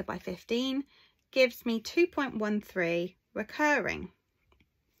 32 divided by 15 gives me 2.13 recurring.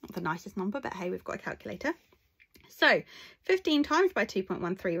 Not the nicest number, but hey, we've got a calculator. So 15 times by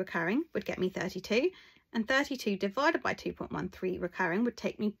 2.13 recurring would get me 32. And 32 divided by 2.13 recurring would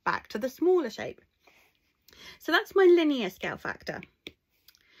take me back to the smaller shape. So that's my linear scale factor.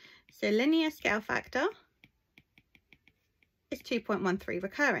 So linear scale factor is 2.13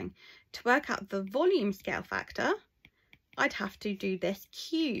 recurring. To work out the volume scale factor, I'd have to do this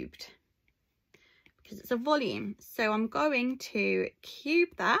cubed because it's a volume. So I'm going to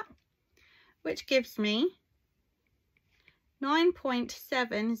cube that, which gives me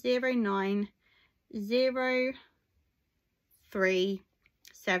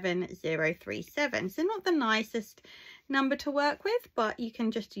 9.709037037. So not the nicest number to work with, but you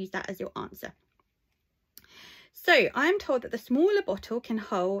can just use that as your answer. So I'm told that the smaller bottle can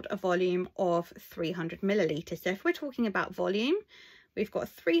hold a volume of 300 millilitres. So if we're talking about volume, we've got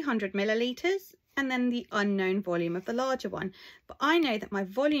 300 millilitres and then the unknown volume of the larger one. But I know that my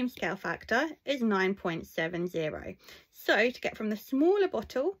volume scale factor is 9.70. So to get from the smaller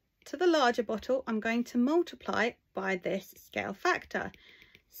bottle to the larger bottle, I'm going to multiply by this scale factor.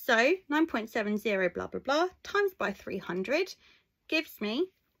 So 9.70 blah, blah, blah times by 300 gives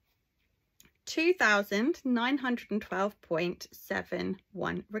me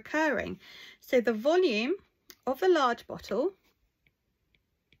 2,912.71 recurring. So the volume of the large bottle,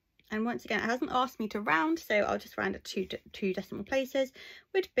 and once again, it hasn't asked me to round, so I'll just round it two decimal places,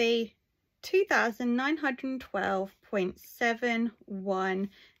 would be 2,912.71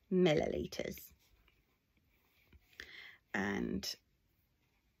 millilitres. And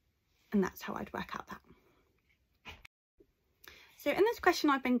that's how I'd work out that. So in this question,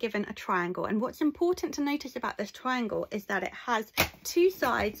 I've been given a triangle, and what's important to notice about this triangle is that it has two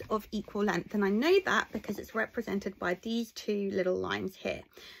sides of equal length, and I know that because it's represented by these two little lines here.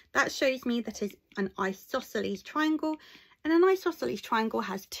 That shows me that it's an isosceles triangle, and an isosceles triangle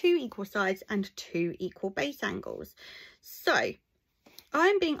has two equal sides and two equal base angles. So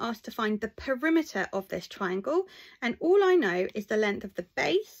I'm being asked to find the perimeter of this triangle, and all I know is the length of the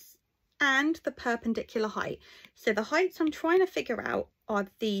base and the perpendicular height. So the heights I'm trying to figure out are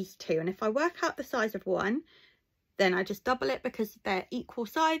these two, and if I work out the size of one, then I just double it because they're equal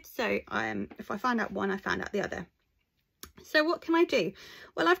sides. So if I find out one, I found out the other. So what can I do?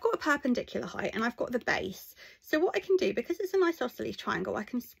 Well, I've got a perpendicular height and I've got the base. So what I can do, because it's an isosceles triangle, I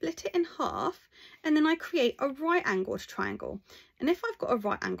can split it in half, and then I create a right angled triangle. And if I've got a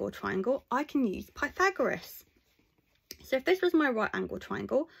right angled triangle, I can use Pythagoras. So if this was my right angled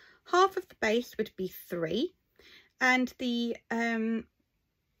triangle, half of the base would be 3, and the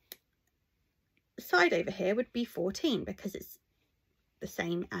side over here would be 14 because it's the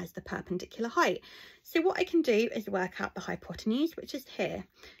same as the perpendicular height. So what I can do is work out the hypotenuse, which is here.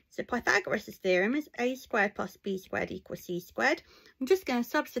 So Pythagoras' theorem is a squared plus b squared equals c squared. I'm just going to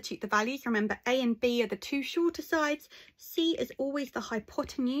substitute the values. Remember, a and b are the two shorter sides. C is always the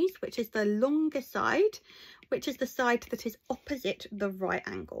hypotenuse, which is the longer side, which is the side that is opposite the right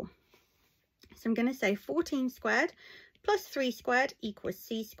angle. So I'm going to say 14 squared plus 3 squared equals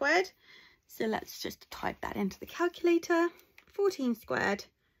c squared. So let's just type that into the calculator. 14 squared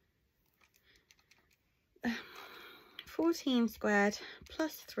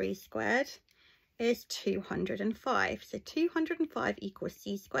plus 3 squared is 205. So 205 equals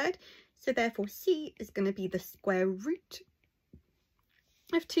c squared. So therefore c is going to be the square root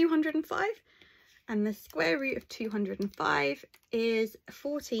of 205. And the square root of 205 is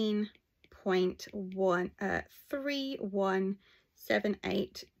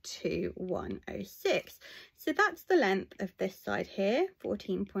 14.31782106. So that's the length of this side here,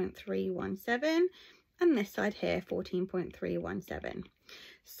 14.317, and this side here, 14.317.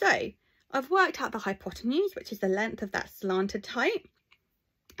 So I've worked out the hypotenuse, which is the length of that slanted height.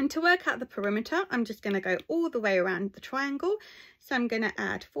 And to work out the perimeter, I'm just going to go all the way around the triangle. So I'm going to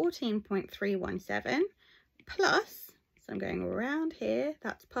add 14.317 plus, so I'm going around here,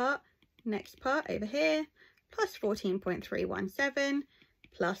 that's part, next part over here, plus 14.317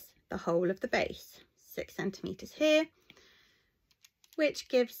 plus the whole of the base, 6 centimetres here, which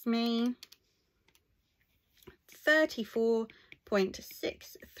gives me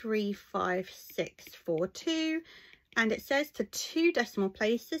 34.63562. And it says to 2 decimal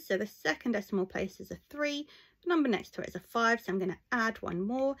places, so the second decimal place is a 3, the number next to it is a 5, so I'm going to add one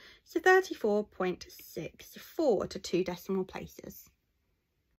more, so 34.64 to 2 decimal places.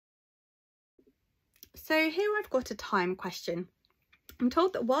 So here I've got a time question. I'm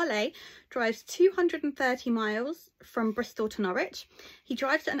told that Wale drives 230 miles from Bristol to Norwich. He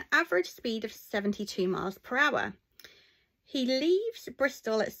drives at an average speed of 72 miles per hour. He leaves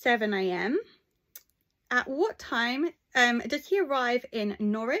Bristol at 7 AM. At what time does he arrive in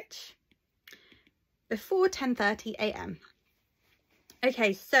Norwich before 10:30 AM?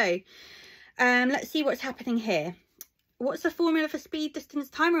 Okay, so let's see what's happening here. What's the formula for speed, distance,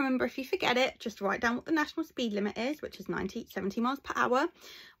 time? Remember, if you forget it, just write down what the national speed limit is, which is 70 miles per hour.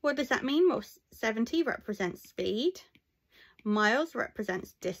 What does that mean? Well, 70 represents speed, miles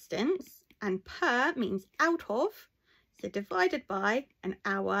represents distance, and per means out of. So divided by an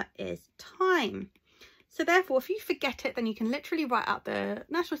hour is time. So therefore, if you forget it, then you can literally write out the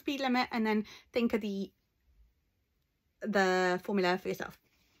national speed limit and then think of the formula for yourself.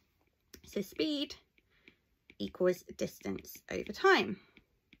 So speed equals distance over time.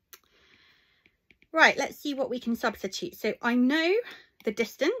 Right, let's see what we can substitute. So I know the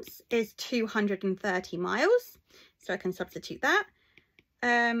distance is 230 miles, so I can substitute that.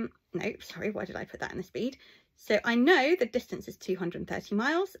 No, sorry, why did I put that in the speed? So I know the distance is 230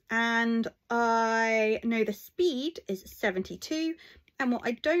 miles and I know the speed is 72, and what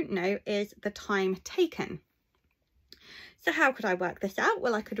I don't know is the time taken. So how could I work this out?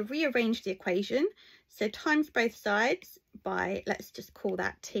 Well, I could rearrange the equation. So times both sides by, let's just call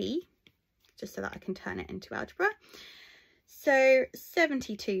that t, just so that I can turn it into algebra. So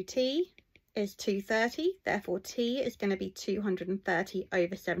 72t is 230, therefore t is going to be 230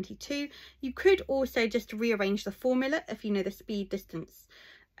 over 72. You could also just rearrange the formula if you know the speed, distance,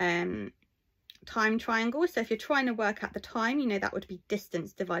 time triangle. So if you're trying to work out the time, you know that would be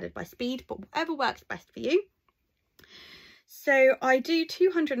distance divided by speed, but whatever works best for you. So I do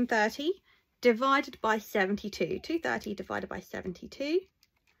 230 divided by 72. 230 divided by 72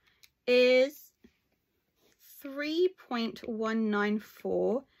 is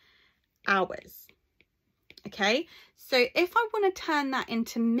 3.194 hours. Okay, so if I want to turn that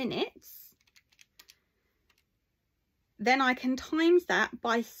into minutes, then I can times that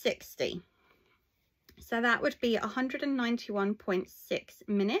by 60. So that would be 191.6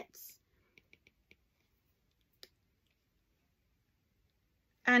 minutes.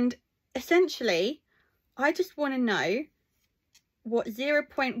 And essentially, I just want to know what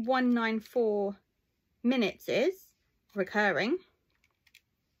 0.194 minutes is, recurring.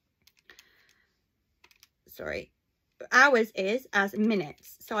 Sorry, hours is as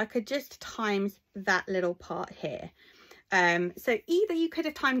minutes. So I could just times that little part here. So either you could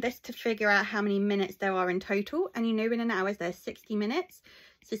have timed this to figure out how many minutes there are in total, and you know in an hour there's 60 minutes,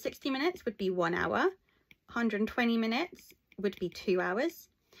 so 60 minutes would be 1 hour, 120 minutes would be 2 hours,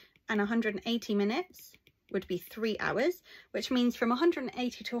 and 180 minutes would be 3 hours, which means from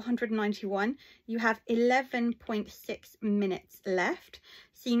 180 to 191 you have 11.6 minutes left.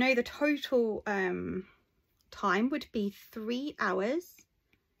 So you know the total time would be 3 hours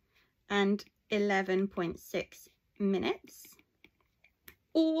and 11.6 minutes.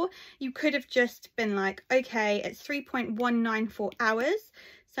 Or you could have just been like, okay, it's 3.194 hours,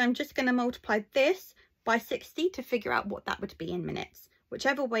 so I'm just going to multiply this by 60 to figure out what that would be in minutes.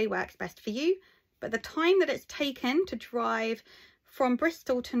 Whichever way works best for you, but the time that it's taken to drive from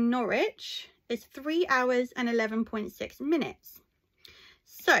Bristol to Norwich is 3 hours and 11.6 minutes.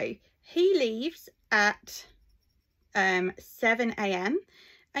 So he leaves at 7 AM,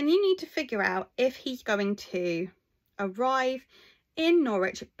 and you need to figure out if he's going to arrive in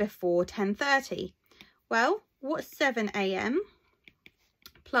Norwich before 10:30. Well, what's 7 AM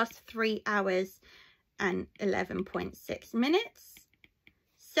plus 3 hours and 11.6 minutes?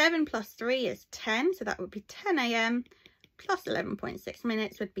 7 plus 3 is 10, so that would be 10 AM plus 11.6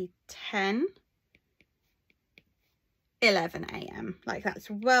 minutes would be 11 AM. Like, that's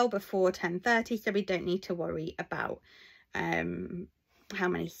well before 10:30, so we don't need to worry about how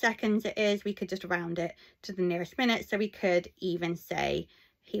many seconds it is. We could just round it to the nearest minute, so we could even say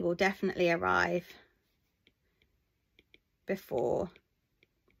he will definitely arrive before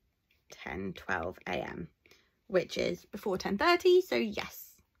 10:12 AM, which is before 10:30, so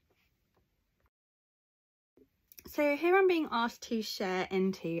yes. So here I'm being asked to share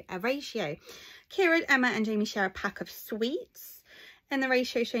into a ratio. Kira, Emma and Jamie share a pack of sweets in the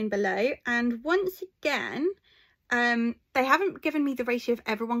ratio shown below, and once again they haven't given me the ratio of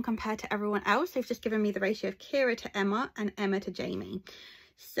everyone compared to everyone else. They've just given me the ratio of Kira to Emma and Emma to Jamie.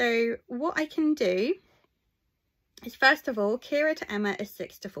 So what I can do is, first of all, Kira to Emma is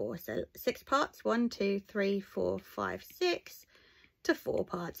 6 to 4. So 6 parts, 1, 2, 3, 4, 5, 6 to 4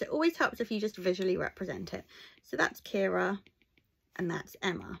 parts. It always helps if you just visually represent it. So that's Kira and that's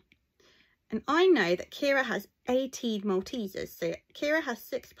Emma. And I know that Kira has 18 Maltesers. So Kira has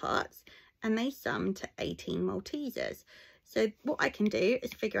 6 parts, and they sum to 18 Maltesers. So what I can do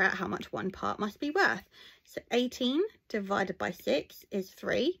is figure out how much one part must be worth. So 18 divided by 6 is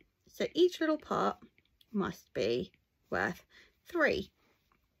 3. So each little part must be worth 3.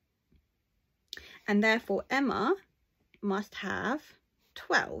 And therefore Emma must have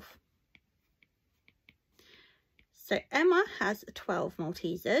 12. So Emma has 12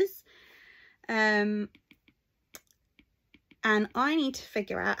 Maltesers. And I need to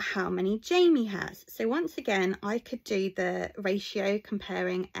figure out how many Jamie has. So once again, I could do the ratio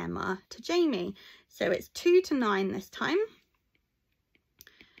comparing Emma to Jamie. So it's 2 to 9 this time.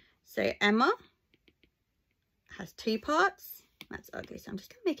 So Emma has 2 parts. That's ugly, so I'm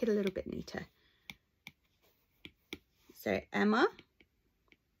just going to make it a little bit neater. So Emma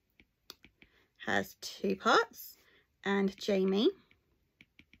has 2 parts, and Jamie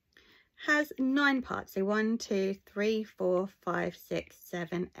has 9 parts. So 1, 2, 3, 4, 5, 6,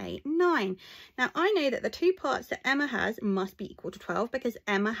 7, 8, 9. Now I know that the 2 parts that Emma has must be equal to 12 because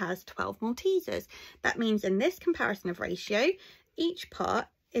Emma has 12 Maltesers. That means in this comparison of ratio, each part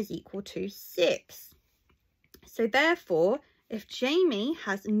is equal to 6. So therefore, if Jamie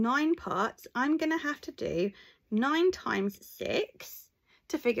has 9 parts, I'm going to have to do 9 times 6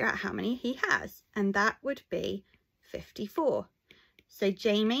 to figure out how many he has, and that would be 54. So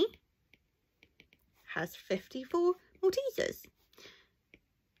Jamie has 54 Maltesers.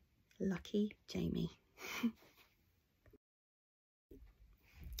 Lucky Jamie.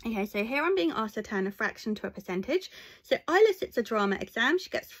 Okay, so here I'm being asked to turn a fraction to a percentage. So Isla sits a drama exam.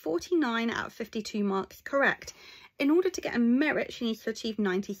 She gets 49 out of 52 marks correct. In order to get a merit, she needs to achieve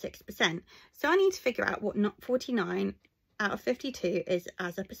 96%. So I need to figure out what 49 out of 52 is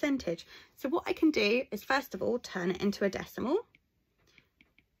as a percentage. So what I can do is, first of all, turn it into a decimal.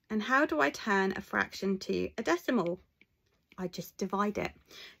 And how do I turn a fraction to a decimal? I just divide it.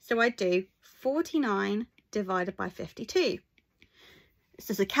 So I do 49 divided by 52. This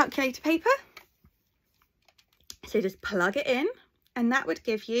is a calculator paper. So just plug it in, and that would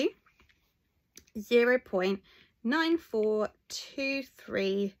give you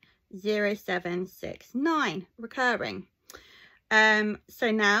 0.94230769 recurring.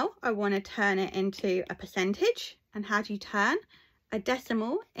 So now I want to turn it into a percentage. And how do you turn a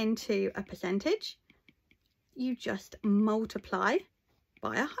decimal into a percentage? You just multiply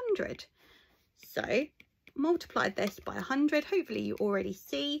by 100. So multiply this by 100. Hopefully you already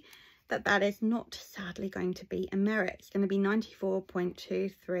see that that is not sadly going to be a merit. It's going to be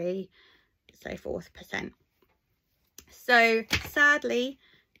 94.23 so forth %. So sadly,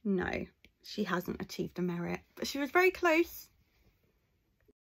 no, she hasn't achieved a merit, but she was very close.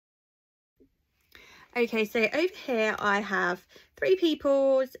 Okay, so over here I have 3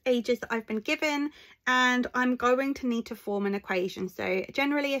 people's ages that I've been given, and I'm going to need to form an equation. So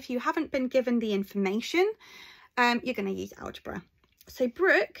generally, if you haven't been given the information, you're going to use algebra. So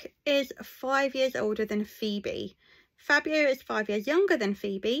Brooke is 5 years older than Phoebe. Fabio is 5 years younger than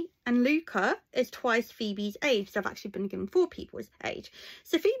Phoebe, and Luca is twice Phoebe's age. So I've actually been given 4 people's age.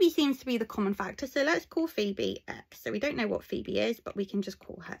 So Phoebe seems to be the common factor. So let's call Phoebe X. So we don't know what Phoebe is, but we can just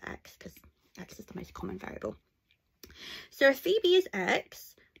call her X because X is the most common variable. So if Phoebe is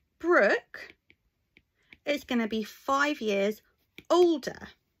X, Brooke is going to be 5 years older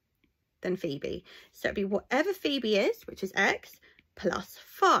than Phoebe. So it'd be whatever Phoebe is, which is X, plus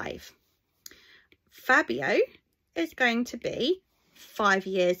 5. Fabio is going to be 5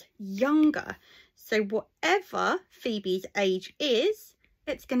 years younger. So whatever Phoebe's age is,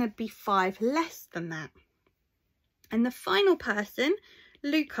 it's going to be 5 less than that. And the final person,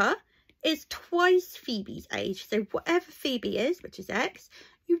 Luca, is twice Phoebe's age. So whatever Phoebe is, which is X,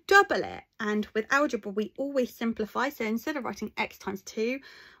 you double it. And with algebra, we always simplify. So instead of writing X times 2,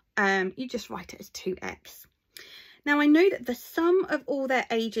 you just write it as 2X. Now I know that the sum of all their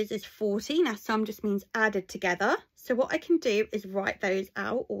ages is 40. Now sum just means added together. So what I can do is write those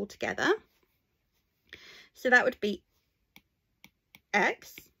out all together. So that would be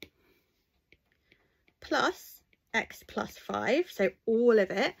X plus X plus 5. So all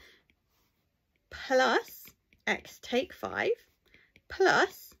of it, plus X take 5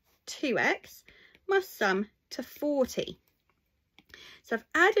 plus 2X must sum to 40. So I've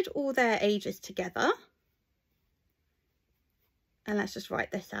added all their ages together. And let's just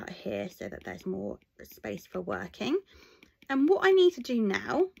write this out here so that there's more space for working. And what I need to do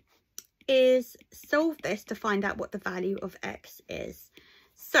now is solve this to find out what the value of X is.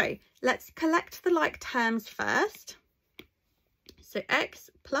 So let's collect the like terms first. So X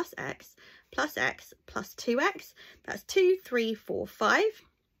plus X plus X plus 2X, that's 2, 3, 4, 5.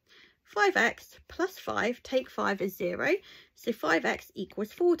 5X plus 5, take 5 is 0. So 5X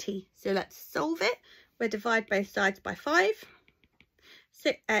equals 40. So let's solve it. We'll divide both sides by 5.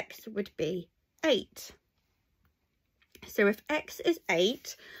 So X would be 8. So if X is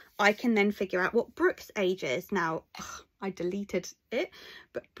 8, I can then figure out what Brooke's age is. Now, I deleted it,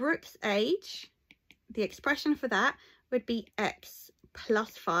 but Brooke's age, the expression for that would be X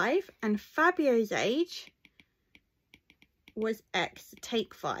plus 5, and Fabio's age was X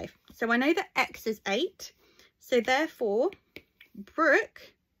take 5. So I know that X is 8, so therefore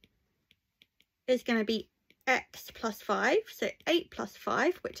Brooke is going to be X plus 5, so 8 plus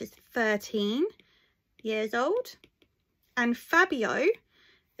 5, which is 13 years old, and Fabio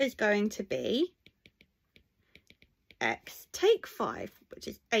is going to be X take 5, which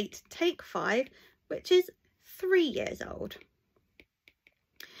is 8 take 5, which is 3 years old.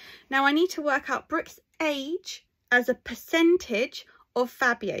 Now I need to work out Brooke's age as a percentage of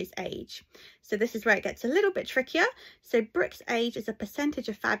Fabio's age. So this is where it gets a little bit trickier. So Brooke's age is a percentage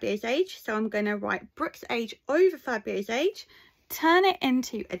of Fabio's age. So I'm going to write Brooke's age over Fabio's age, turn it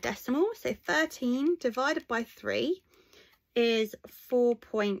into a decimal. So 13 divided by 3 is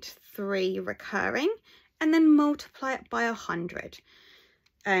 4.3 recurring, and then multiply it by 100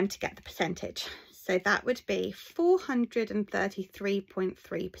 to get the percentage. So that would be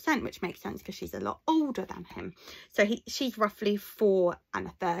 433.3%, which makes sense because she's a lot older than him. So she's roughly 4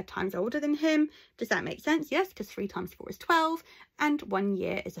 1/3 times older than him. Does that make sense? Yes, because 3 times 4 is 12, and 1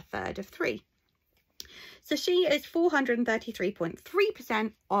 year is 1/3 of 3. So she is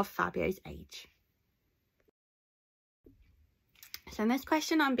 433.3% of Fabio's age. So in this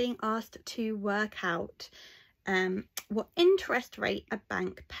question, I'm being asked to work out what interest rate a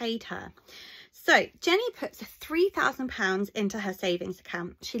bank paid her. So Jenny puts £3,000 into her savings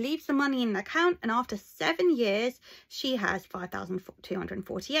account. She leaves the money in the account, and after 7 years, she has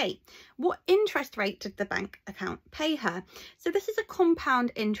 5,248. What interest rate did the bank account pay her? So this is a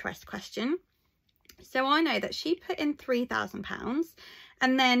compound interest question. So I know that she put in £3,000,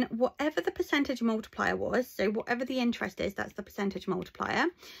 and then whatever the percentage multiplier was, so whatever the interest is, that's the percentage multiplier.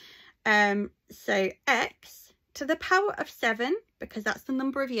 So x to the power of 7, because that's the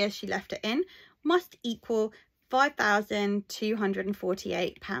number of years she left it in, must equal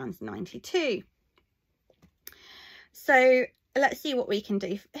 £5,248.92. So let's see what we can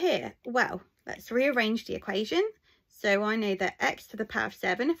do here. Well, let's rearrange the equation. So I know that x to the power of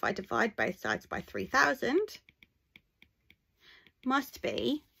 7, if I divide both sides by 3,000, must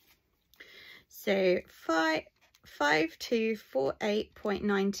be, so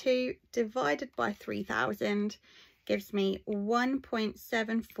 5248.92 divided by 3,000 gives me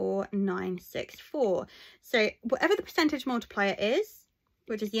 1.74964. So whatever the percentage multiplier is,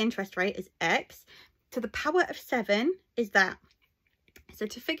 which is the interest rate, is x, to the power of 7 is that. So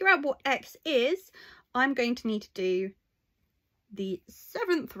to figure out what x is, I'm going to need to do the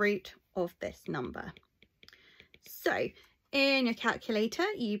 7th root of this number. So in your calculator,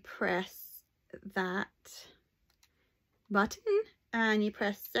 you press that button and you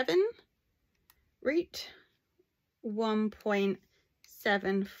press 7 root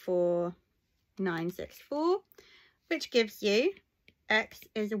 1.74964, which gives you x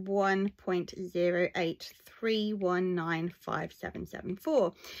is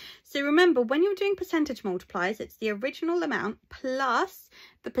 1.083195774. So remember, when you're doing percentage multipliers, it's the original amount plus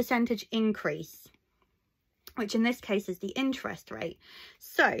the percentage increase, which in this case is the interest rate.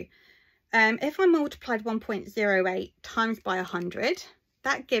 So if I multiplied 1.08 times by 100,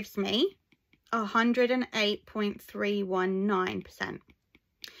 that gives me 108.319%.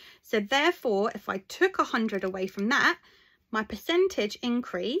 So therefore, if I took 100 away from that, my percentage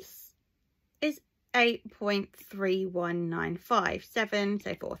increase is 8.31957,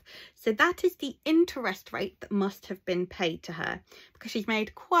 so forth. So that is the interest rate that must have been paid to her, because she's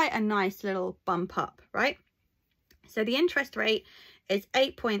made quite a nice little bump up, right? So the interest rate is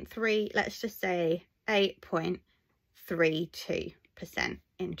 8.3, let's just say 8.32%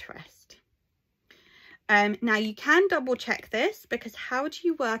 interest. Now you can double check this, because how do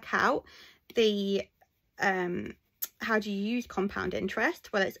you work out the, how do you use compound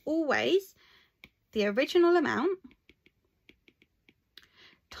interest? Well, it's always the original amount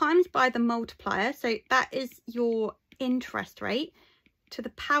times by the multiplier. So that is your interest rate to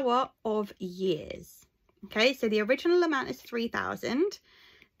the power of years. Okay, so the original amount is 3,000.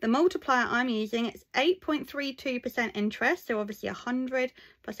 The multiplier I'm using is 8.32% interest. So obviously 100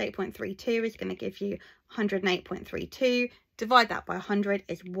 plus 8.32 is going to give you 108.32. Divide that by 100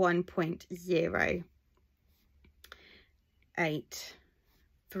 is 1.0832.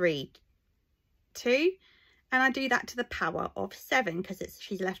 And I do that to the power of 7 because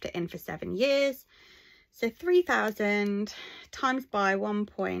she's left it in for 7 years. So 3,000 times by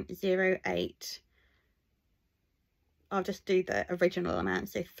 1.08. I'll just do the original amount,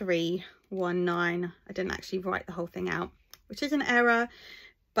 so 319. I didn't actually write the whole thing out, which is an error,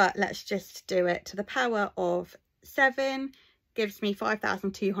 but let's just do it to the power of 7. Gives me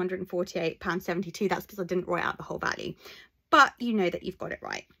 £5,248.72. That's because I didn't write out the whole value, but you know that you've got it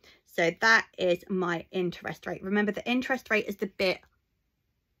right. So that is my interest rate. Remember, the interest rate is the bit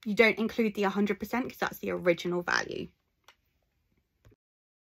you don't include the 100% because that's the original value.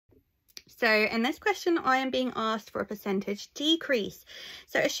 So in this question, I am being asked for a percentage decrease.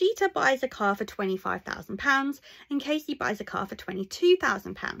 So Ashita buys a car for £25,000 and Casey buys a car for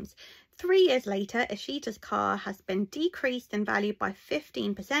 £22,000. 3 years later, Ashita's car has been decreased in value by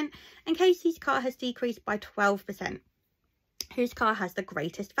 15% and Casey's car has decreased by 12%. Whose car has the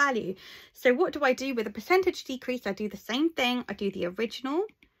greatest value? So what do I do with a percentage decrease? I do the same thing. I do the original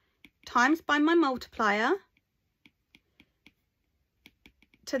times by my multiplier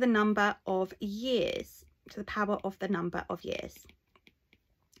to the number of years, to the power of the number of years.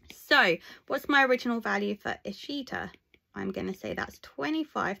 So what's my original value for Ishita? I'm going to say that's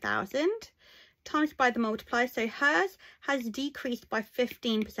 25,000 times by the multiplier. So hers has decreased by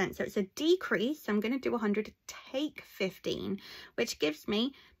 15%. So it's a decrease. So I'm going to do 100 to take 15, which gives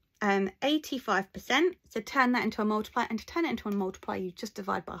me 85%. So turn that into a multiplier, and to turn it into a multiplier, you just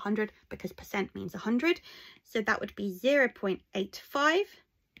divide by 100 because percent means 100. So that would be 0.85.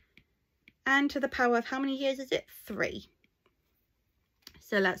 and to the power of how many years is it? 3.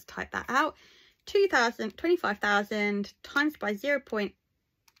 So let's type that out. 25,000 times by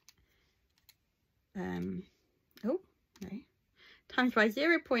 0.85 times by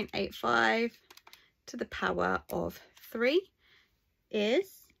 0.85 to the power of 3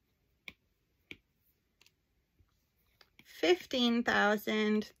 is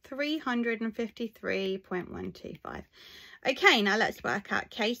 15,353.125. Okay, now let's work out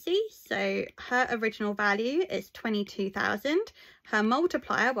Casey. So her original value is 22,000. Her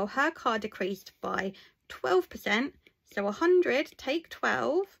multiplier, well, her car decreased by 12%. So 100 take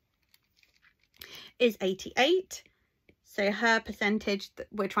 12 is 88. So her percentage,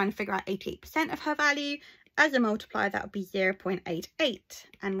 we're trying to figure out 88% of her value. As a multiplier, that would be 0.88.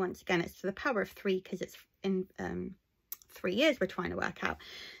 And once again, it's to the power of 3 because it's in 3 years we're trying to work out.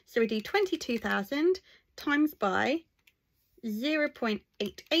 So we do 22,000 times by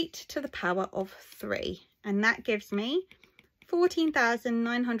 0.88 to the power of 3, and that gives me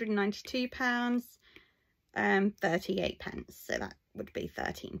 £14,992 38 pence. So that would be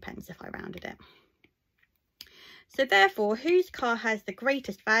 13 pence if I rounded it. So therefore, whose car has the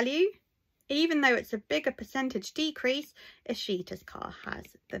greatest value? Even though it's a bigger percentage decrease, Ishita's car has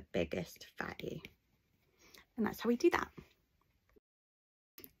the biggest value. And that's how we do that.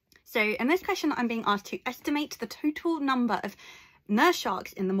 So in this question, I'm being asked to estimate the total number of nurse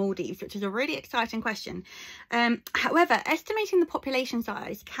sharks in the Maldives, which is a really exciting question. However, estimating the population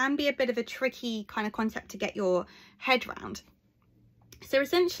size can be a bit of a tricky kind of concept to get your head round. So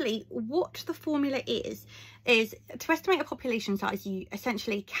essentially what the formula is to estimate a population size, you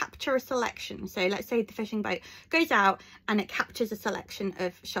essentially capture a selection. So let's say the fishing boat goes out and it captures a selection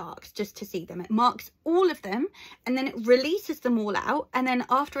of sharks just to see them. It marks all of them and then it releases them all out. And then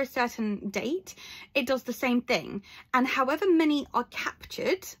after a certain date, it does the same thing. And however many are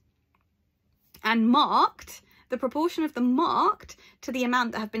captured and marked, the proportion of them marked to the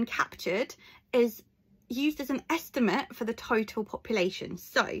amount that have been captured is used as an estimate for the total population.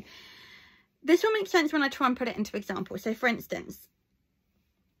 So this will make sense when I try and put it into examples. So for instance,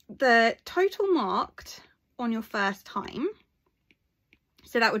 the total marked on your first time,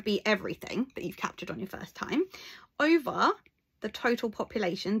 so that would be everything that you've captured on your first time, over the total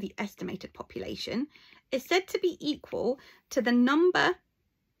population, the estimated population, is said to be equal to the number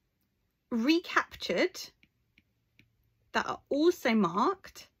recaptured that are also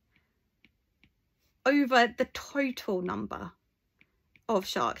marked over the total number of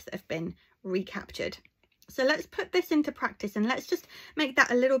sharks that have been recaptured. So let's put this into practice and let's just make that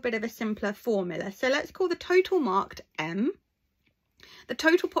a little bit of a simpler formula. So let's call the total marked M. The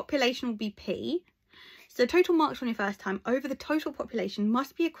total population will be P. So total marked on your first time over the total population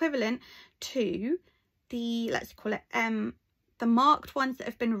must be equivalent to the, let's call it M, the marked ones that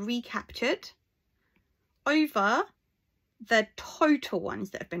have been recaptured over the total ones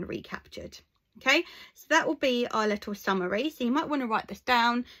that have been recaptured. Okay, so that will be our little summary. So you might want to write this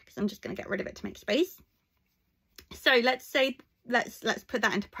down because I'm just going to get rid of it to make space. So let's put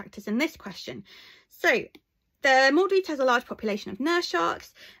that into practice in this question. So the Maldives has a large population of nurse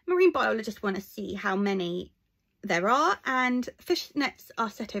sharks. Marine biologists want to see how many there are, and fish nets are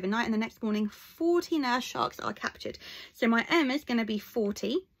set overnight, and the next morning 40 nurse sharks are captured. So my M is going to be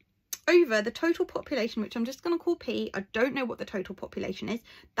 40 over the total population, which I'm just going to call P. I don't know what the total population is.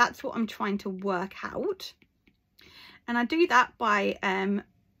 That's what I'm trying to work out. And I do that by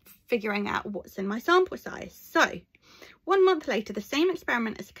figuring out what's in my sample size. So 1 month later, the same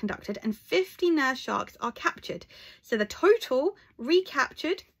experiment is conducted and 50 nurse sharks are captured. So the total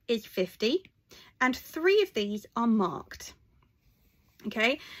recaptured is 50 and 3 of these are marked.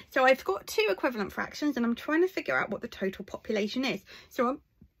 Okay, so I've got 2 equivalent fractions and I'm trying to figure out what the total population is. So I'm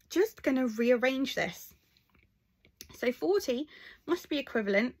just going to rearrange this. So 40 must be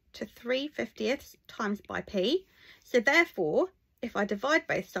equivalent to 3/50 times by P. So therefore, if I divide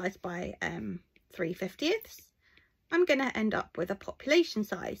both sides by 3/50, I'm going to end up with a population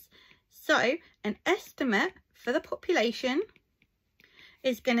size. So an estimate for the population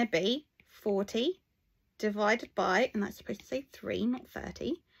is going to be 40 divided by, and that's supposed to say 3, not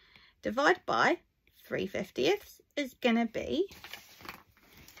 30, divided by 3/50 is going to be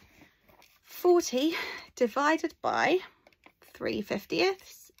 40 divided by 3/50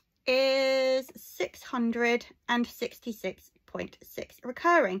 is 666.6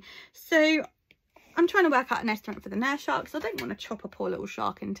 recurring. So I'm trying to work out an estimate for the nurse sharks. I don't want to chop a poor little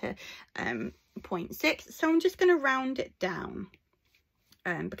shark into 0.6, so I'm just going to round it down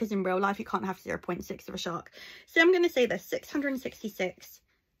because in real life you can't have 0.6 of a shark. So I'm going to say there's 666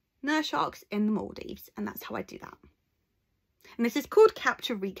 nurse sharks in the Maldives, and that's how I do that. And this is called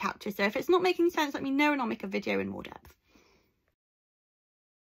capture-recapture. So if it's not making sense, let me know and I'll make a video in more depth.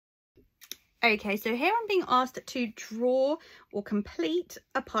 Okay, so here I'm being asked to draw or complete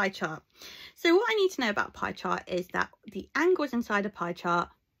a pie chart. So what I need to know about a pie chart is that the angles inside a pie chart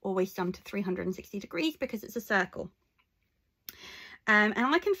always sum to 360 degrees because it's a circle. And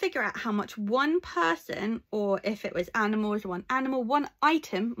I can figure out how much one person, or if it was animals, one animal, one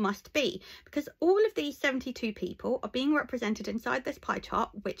item must be, because all of these 72 people are being represented inside this pie chart,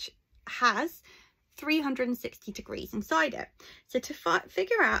 which has 360 degrees inside it. So to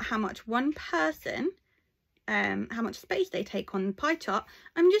figure out how much one person, how much space they take on the pie chart,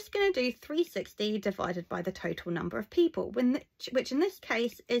 I'm just going to do 360 divided by the total number of people, which in this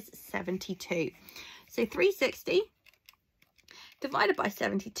case is 72. So 360 divided by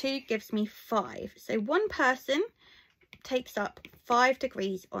 72 gives me 5. So one person takes up 5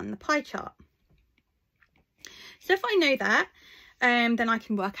 degrees on the pie chart. So if I know that, then I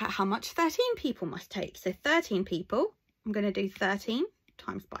can work out how much 13 people must take. So 13 people, I'm going to do 13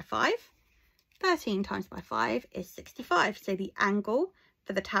 times by 5. 13 times by 5 is 65. So the angle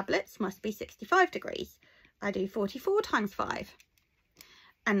for the tablets must be 65 degrees. I do 44 times 5,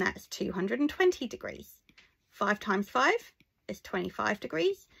 and that's 220 degrees. 5 times 5 is 25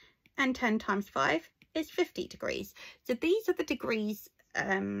 degrees, and 10 times 5 is 50 degrees. So these are the degrees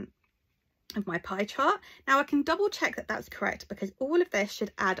of my pie chart. Now I can double check that that's correct because all of this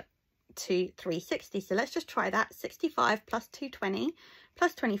should add to 360. So let's just try that. 65 plus 220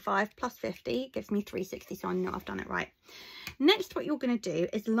 plus 25 plus 50 gives me 360. So I know I've done it right. Next, what you're going to do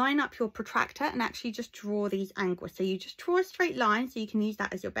is line up your protractor and actually just draw these angles. So you just draw a straight line, so you can use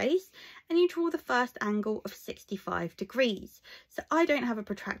that as your base, and you draw the first angle of 65 degrees. So I don't have a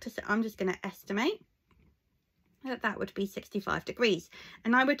protractor, so I'm just going to estimate that would be 65 degrees,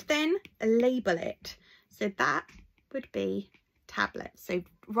 and I would then label it. So that would be tablet. So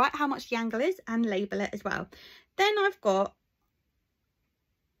write how much the angle is and label it as well. Then I'll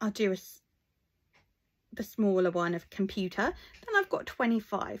do the smaller one of computer. Then I've got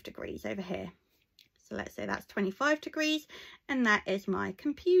 25 degrees over here. So let's say that's 25 degrees, and that is my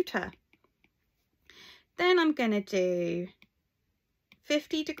computer. Then I'm going to do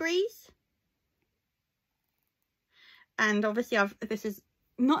 50 degrees. And obviously this is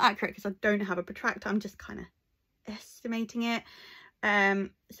not accurate because I don't have a protractor. I'm just kind of estimating it. So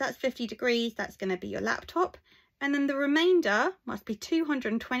that's 50 degrees. That's going to be your laptop. And then the remainder must be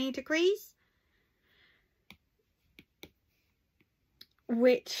 220 degrees,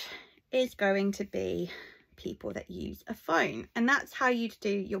 which is going to be people that use a phone. And that's how you'd do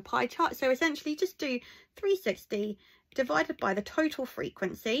your pie chart. So essentially just do 360 divided by the total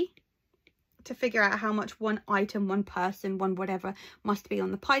frequency to figure out how much one item, one person, one whatever must be on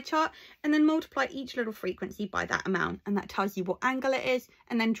the pie chart, and then multiply each little frequency by that amount, and that tells you what angle it is,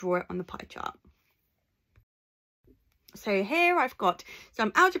 and then draw it on the pie chart. So here I've got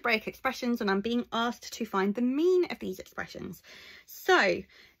some algebraic expressions, and I'm being asked to find the mean of these expressions. So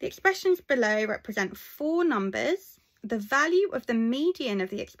the expressions below represent 4 numbers. The value of the median of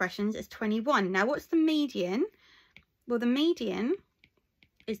the expressions is 21. Now what's the median? Well, the median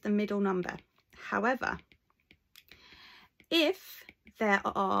is the middle number. However, if there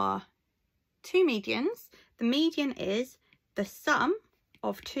are 2 medians, the median is the sum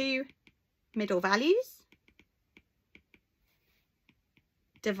of 2 middle values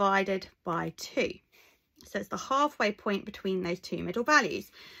divided by 2. So it's the halfway point between those 2 middle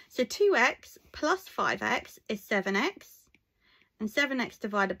values. So 2x plus 5x is 7x, and 7x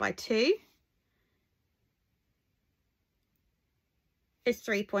divided by 2 is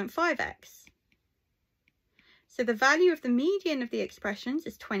 3.5x. So the value of the median of the expressions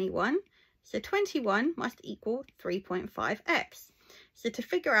is 21. So 21 must equal 3.5x. So to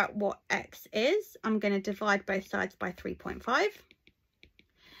figure out what x is, I'm going to divide both sides by 3.5.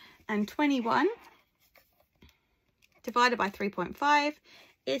 And 21 divided by 3.5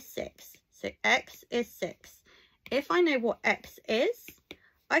 is 6. So x is 6. If I know what x is,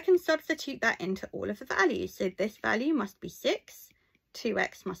 I can substitute that into all of the values. So this value must be 6,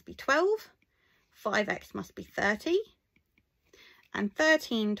 2x must be 12, 5x must be 30, and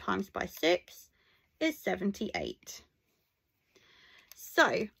 13 times by 6 is 78.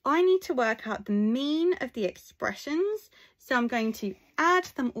 So I need to work out the mean of the expressions. So I'm going to add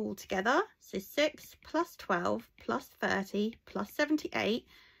them all together. So 6 plus 12 plus 30 plus 78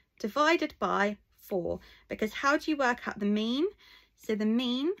 divided by 4. Because how do you work out the mean? So the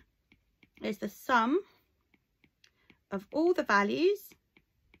mean is the sum of all the values.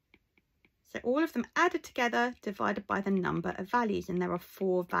 So all of them added together divided by the number of values, and there are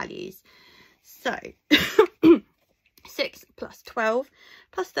 4 values. So 6 plus 12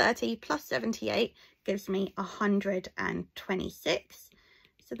 plus 30 plus 78 gives me 126.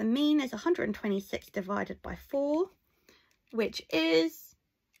 So the mean is 126 divided by 4, which is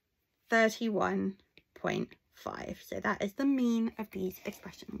 31.5. So that is the mean of these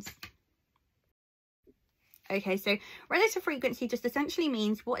expressions. Okay, so relative frequency just essentially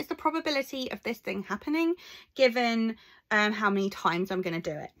means what is the probability of this thing happening given how many times I'm going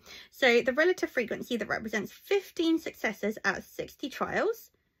to do it. So the relative frequency that represents 15 successes out of 60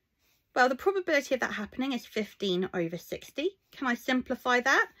 trials, well, the probability of that happening is 15 over 60. Can I simplify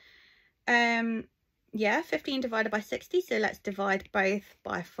that? Yeah, 15 divided by 60. So let's divide both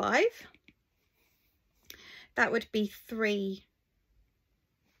by 5. That would be 3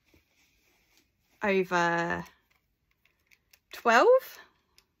 over 12.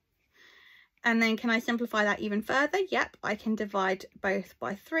 And then can I simplify that even further? Yep, I can divide both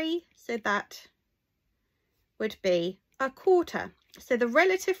by 3. So that would be a quarter. So the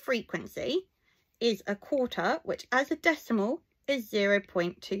relative frequency is a quarter, which as a decimal is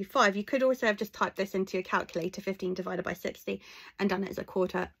 0.25. You could also have just typed this into your calculator, 15 divided by 60, and done it as a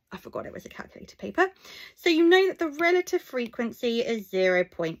quarter. I forgot it was a calculator paper. So you know that the relative frequency is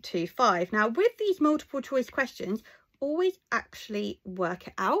 0.25. Now with these multiple choice questions, always actually work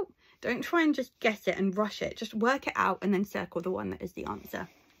it out. Don't try and just guess it and rush it. Just work it out and then circle the one that is the answer.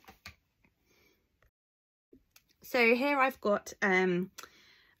 So here I've got a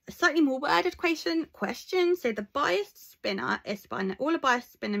slightly more worded question. So the biased spinner is spun. All a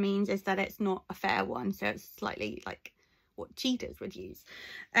biased spinner means is that it's not a fair one. So it's slightly like what cheaters would use.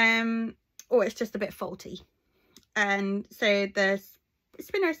 Or it's just a bit faulty. And so the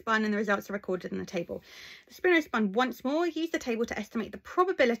spinner is spun and the results are recorded in the table. The spinner is spun once more. Use the table to estimate the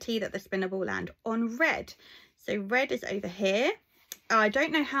probability that the spinner will land on red. So red is over here. I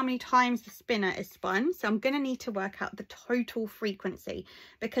don't know how many times the spinner is spun, so I'm going to need to work out the total frequency,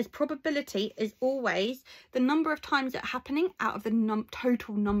 because probability is always the number of times it's happening out of the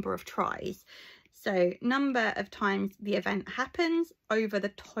total number of tries. So number of times the event happens over the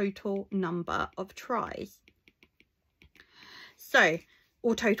total number of tries. So,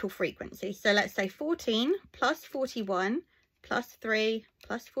 or total frequency. So let's say 14 plus 41 plus 3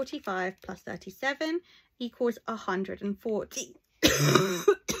 plus 45 plus 37 equals 140.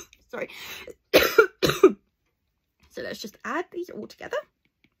 Sorry. So let's just add these all together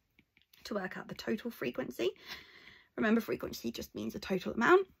to work out the total frequency. Remember, frequency just means a total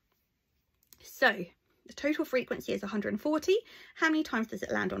amount. So the total frequency is 140. How many times does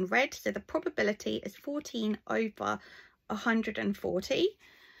it land on red? So the probability is 14 over 140,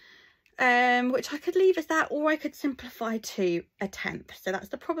 which I could leave as that, or I could simplify to a tenth. So that's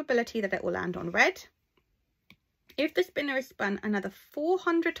the probability that it will land on red. If the spinner is spun another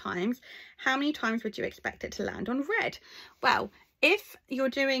 400 times, how many times would you expect it to land on red? Well, if you're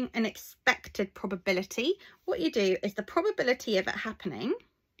doing an expected probability, what you do is the probability of it happening,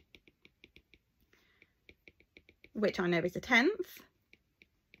 which I know is a tenth,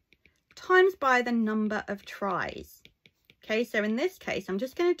 times by the number of tries. Okay, so in this case, I'm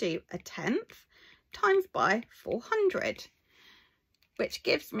just going to do a tenth times by 400, which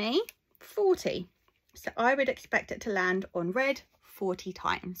gives me 40. So I would expect it to land on red 40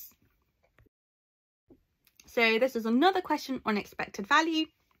 times. So this is another question on expected value.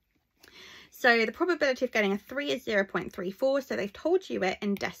 So the probability of getting a 3 is 0.34. So they've told you it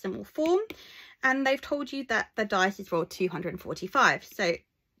in decimal form, and they've told you that the dice is rolled 245. So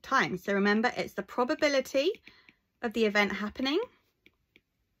times. So remember, it's the probability of the event happening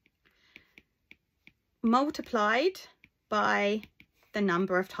multiplied by the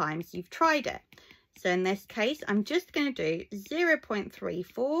number of times you've tried it. So in this case, I'm just going to do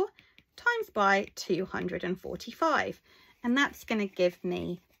 0.34 times by 245. And that's going to give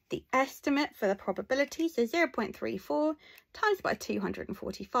me the estimate for the probability. So 0.34 times by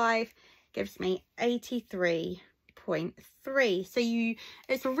 245 gives me 83.3. So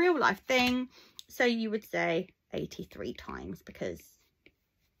it's a real life thing. So you would say 83 times, because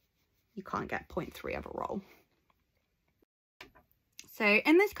you can't get 0.3 of a roll. So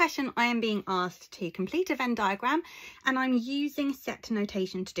in this question, I am being asked to complete a Venn diagram, and I'm using set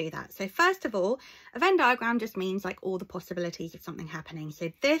notation to do that. So first of all, a Venn diagram just means like all the possibilities of something happening.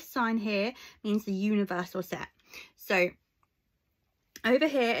 So this sign here means the universal set. So over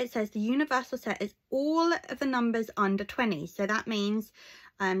here, it says the universal set is all of the numbers under 20. So that means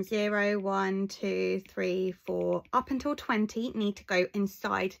 0, 1, 2, 3, 4, up until 20 need to go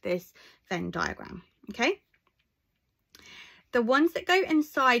inside this Venn diagram. Okay. The ones that go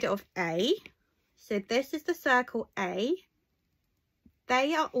inside of A, so this is the circle A,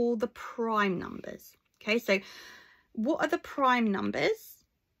 they are all the prime numbers. Okay, so what are the prime numbers?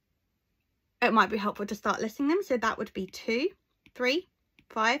 It might be helpful to start listing them. So that would be 2, 3,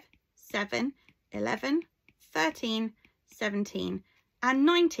 5, 7, 11, 13, 17 and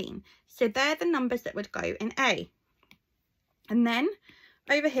 19. So they're the numbers that would go in A. And then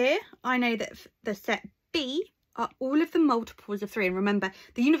over here, I know that the set B are all of the multiples of 3. And remember,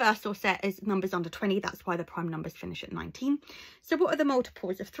 the universal set is numbers under 20. That's why the prime numbers finish at 19. So what are the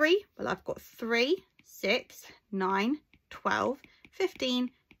multiples of 3? Well, I've got 3, 6, 9, 12,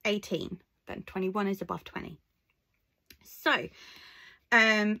 15, 18. Then 21 is above 20. So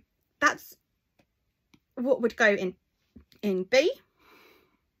that's what would go in B.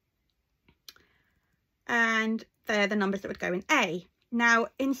 And they're the numbers that would go in A. Now,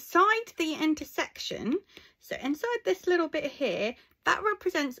 inside the intersection, so inside this little bit here, that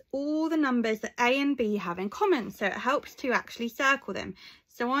represents all the numbers that A and B have in common. So it helps to actually circle them.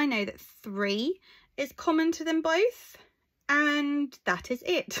 So I know that 3 is common to them both. And that is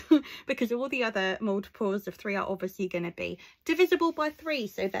it, because all the other multiples of 3 are obviously going to be divisible by 3.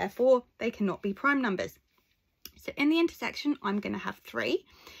 So therefore, they cannot be prime numbers. So in the intersection, I'm going to have 3.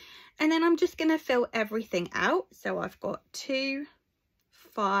 And then I'm just going to fill everything out. So I've got 2,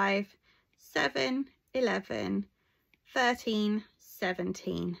 5, 7, 11, 13,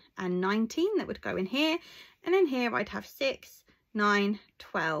 17 and 19 that would go in here. And in here I'd have 6, 9,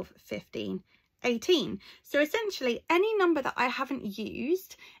 12, 15, 18. So essentially any number that I haven't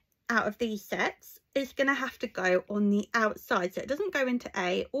used out of these sets is going to have to go on the outside. So it doesn't go into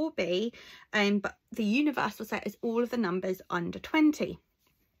A or B, but the universal set is all of the numbers under 20.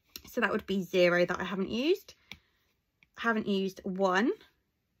 So that would be 0 that I haven't used. I haven't used 1.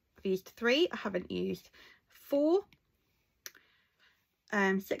 I've used 3. I haven't used 4.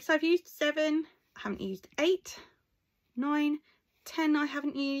 6 I've used. 7. I haven't used. 8. 9. 10 I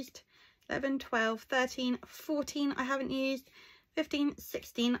haven't used. 11, 12, 13, 14 I haven't used. 15,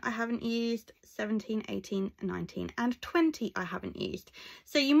 16 I haven't used. 17, 18, 19 and 20 I haven't used.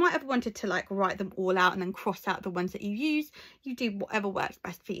 So you might have wanted to like write them all out and then cross out the ones that you use. You do whatever works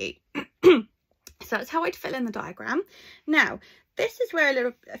best for you. So that's how I'd fill in the diagram. Now this is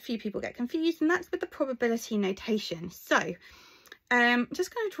where a few people get confused, and that's with the probability notation. So I'm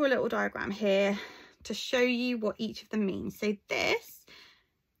just going to draw a little diagram here to show you what each of them means. So this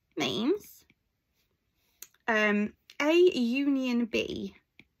means A union B.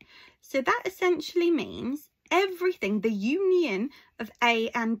 So that essentially means everything, the union of A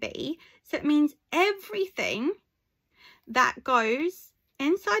and B. So it means everything that goes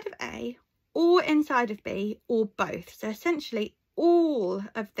inside of A or inside of B or both. So essentially all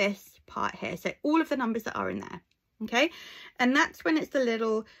of this part here. So all of the numbers that are in there. Okay. And that's when it's the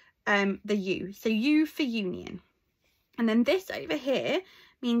little, the U. So U for union. And then this over here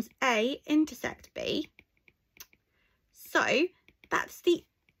means A intersect B. So that's the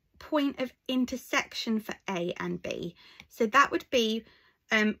point of intersection for A and B. So that would be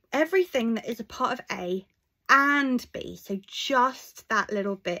everything that is a part of A and B. So just that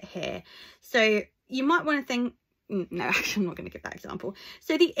little bit here. So you might want to think, no, actually I'm not going to give that example.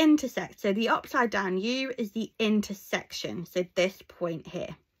 So the intersect, so the upside down U is the intersection. So this point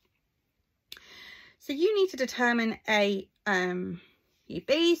here. So you need to determine A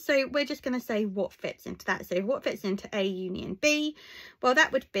B. So we're just going to say what fits into that. So what fits into A union B? Well,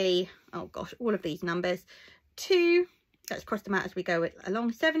 that would be, oh gosh, all of these numbers. 2, let's cross them out as we go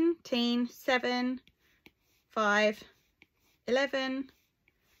along. 17, 7, 5, 11,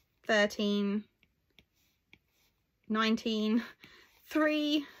 13, 19,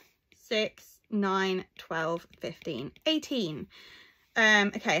 3, 6, 9, 12, 15, 18.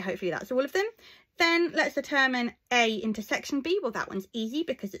 Okay, hopefully that's all of them. Then let's determine A intersection B. Well, that one's easy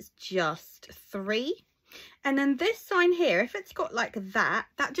because it's just 3. And then this sign here, if it's got like that,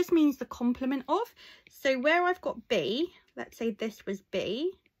 that just means the complement of. So where I've got B, let's say this was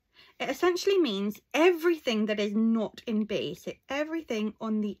B, it essentially means everything that is not in B. So everything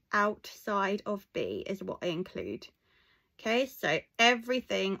on the outside of B is what I include. Okay, so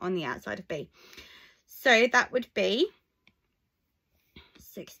everything on the outside of B. So that would be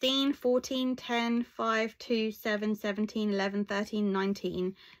 16, 14, 10, 5, 2, 7, 17, 11, 13,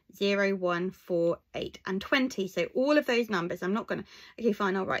 19, 0, 1, 4, 8 and 20. So all of those numbers, I'm not going to, okay,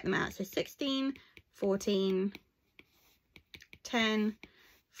 fine, I'll write them out. So 16, 14, 10,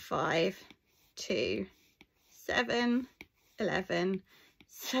 5, 2, 7, 11,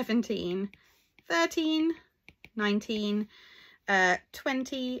 17, 13, 19,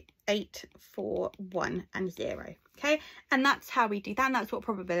 20, 8, 4, 1 and 0. Okay, and that's how we do that, and that's what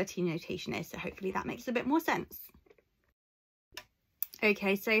probability notation is. So hopefully that makes a bit more sense.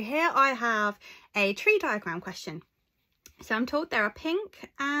 Okay, so here I have a tree diagram question. So I'm told there are pink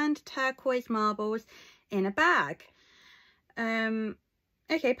and turquoise marbles in a bag.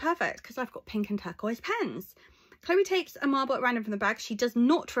 Okay, perfect, because I've got pink and turquoise pens. Chloe takes a marble at random from the bag. She does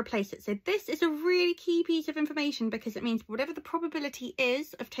not replace it. So this is a really key piece of information, because it means whatever the probability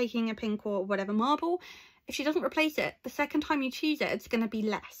is of taking a pink or whatever marble, if she doesn't replace it, the second time you choose it, it's going to be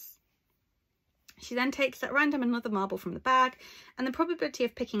less. She then takes at random another marble from the bag, and the probability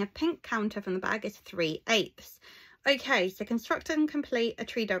of picking a pink counter from the bag is 3/8. Okay, so construct and complete a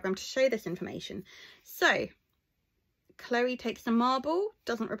tree diagram to show this information. So Chloe takes a marble,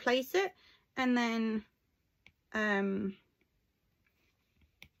 doesn't replace it, and then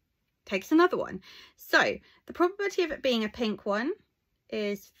takes another one. So the probability of it being a pink one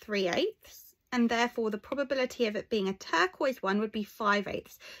is 3/8, and therefore the probability of it being a turquoise one would be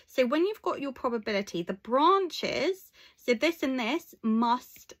 5/8. So when you've got your probability, the branches, so this and this,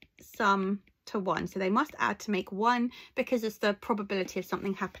 must sum to 1. So they must add to make 1, because it's the probability of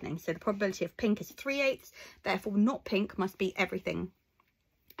something happening. So the probability of pink is 3/8, therefore not pink must be everything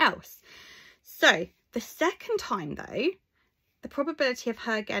else. So the second time though, the probability of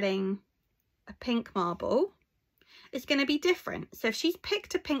her getting a pink marble is going to be different. So if she's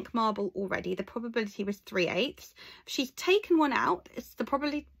picked a pink marble already, the probability was 3/8. If she's taken one out, it's the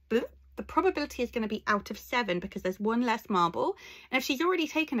probability is going to be out of 7, because there's one less marble. And if she's already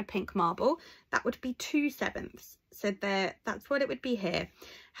taken a pink marble, that would be 2/7. So there, that's what it would be here.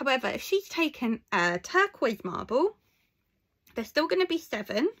 However, if she's taken a turquoise marble, there's still going to be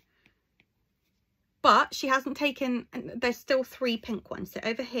 7, but she hasn't taken, there's still 3 pink ones. So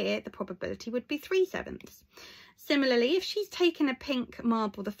over here, the probability would be 3/7. Similarly, if she's taken a pink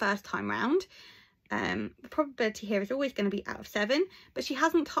marble the first time round, the probability here is always going to be out of 7, but she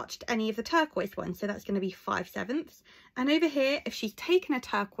hasn't touched any of the turquoise ones, so that's going to be 5/7. And over here, if she's taken a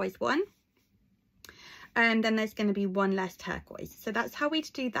turquoise one, then there's going to be 1 less turquoise. So that's how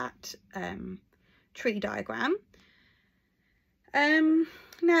we'd do that tree diagram.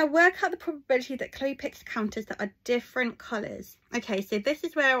 Now work out the probability that Chloe picks counters that are different colours. Okay, so this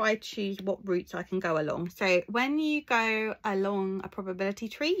is where I choose what routes I can go along. So when you go along a probability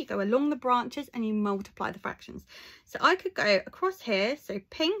tree, you go along the branches and you multiply the fractions. So I could go across here, so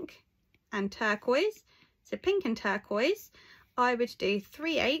pink and turquoise. So pink and turquoise, I would do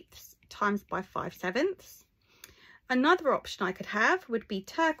 3/8 times by 5/7. Another option I could have would be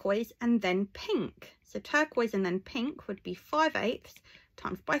turquoise and then pink. So turquoise and then pink would be 5/8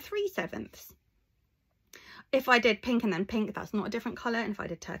 times by 3/7. If I did pink and then pink, that's not a different colour. And if I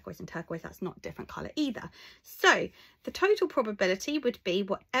did turquoise and turquoise, that's not a different colour either. So the total probability would be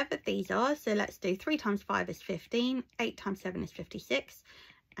whatever these are. So let's do 3 times 5 is 15, 8 times 7 is 56,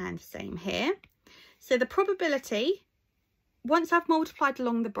 and same here. So the probability, once I've multiplied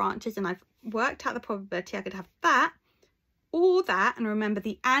along the branches and I've worked out the probability, I could have that or that. And remember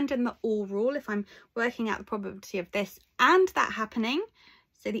the and the or rule, if I'm working out the probability of this and that happening.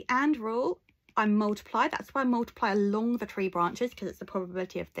 So the and rule, I multiply. That's why I multiply along the tree branches, because it's the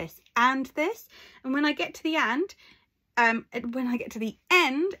probability of this and this. And when I get to the end,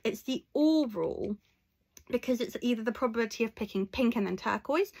 it's the or rule, because it's either the probability of picking pink and then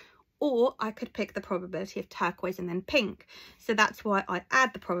turquoise, or I could pick the probability of turquoise and then pink. So that's why I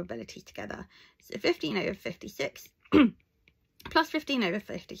add the probabilities together. So 15 over 56 plus 15 over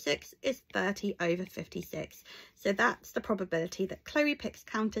 56 is 30 over 56. So that's the probability that Chloe picks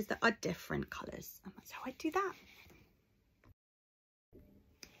counters that are different colours. And that's how I do that.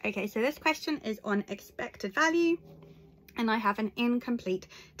 Okay, so this question is on expected value, and I have an incomplete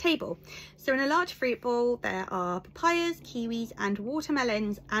table. So in a large fruit bowl, there are papayas, kiwis, and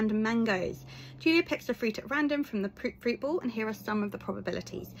watermelons and mangoes. Julia picks a fruit at random from the fruit bowl, and here are some of the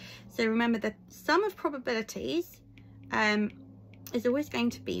probabilities. So remember, the sum of probabilities is always going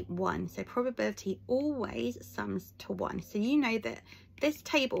to be 1. So probability always sums to 1. So you know that this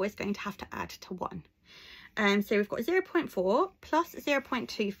table is going to have to add to 1. So we've got 0.4 plus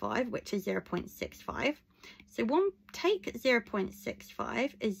 0.25, which is 0.65. So take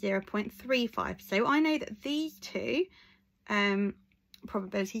 0.65 is 0.35. So I know that these two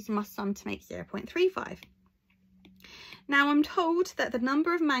probabilities must sum to make 0.35. Now I'm told that the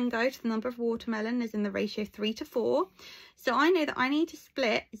number of mango to the number of watermelon is in the ratio 3 to 4. So I know that I need to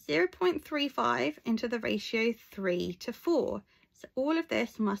split 0.35 into the ratio 3 to 4. So all of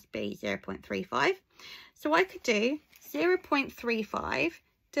this must be 0.35. So I could do 0.35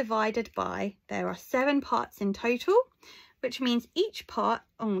 divided by, there are 7 parts in total, which means each part,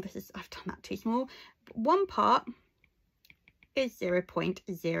 I've done that too small, but one part is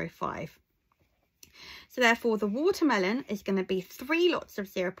 0.05. So therefore the watermelon is going to be 3 lots of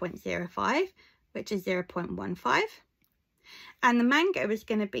 0.05, which is 0.15. And the mango is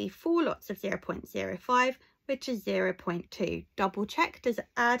going to be 4 lots of 0.05, which is 0.2. Double check, does it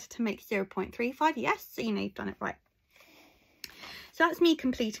add to make 0.35? Yes, so you know you've done it right. So that's me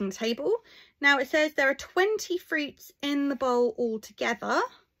completing the table. Now it says there are 20 fruits in the bowl altogether.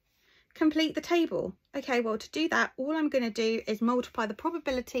 Complete the table. Okay, well, to do that, all I'm going to do is multiply the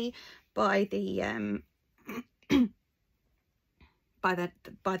probability by the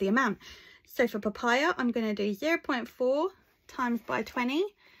by the amount. So for papaya, I'm going to do 0.4 times by 20.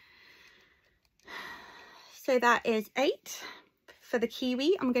 So that is 8. For the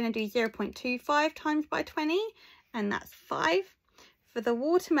kiwi, I'm going to do 0.25 times by 20, and that's 5. For the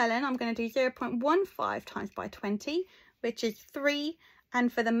watermelon, I'm going to do 0.15 times by 20, which is 3.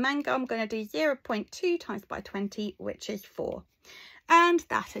 And for the mango, I'm going to do 0.2 times by 20, which is 4. And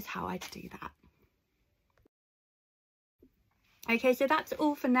that is how I do that. Okay, so that's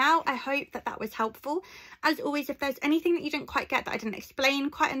all for now. I hope that that was helpful. As always, if there's anything that you didn't quite get that I didn't explain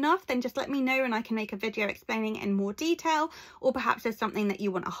quite enough, then just let me know and I can make a video explaining in more detail. Or perhaps there's something that you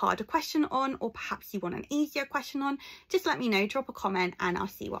want a harder question on, or perhaps you want an easier question on. Just let me know, drop a comment and I'll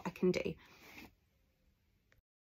see what I can do.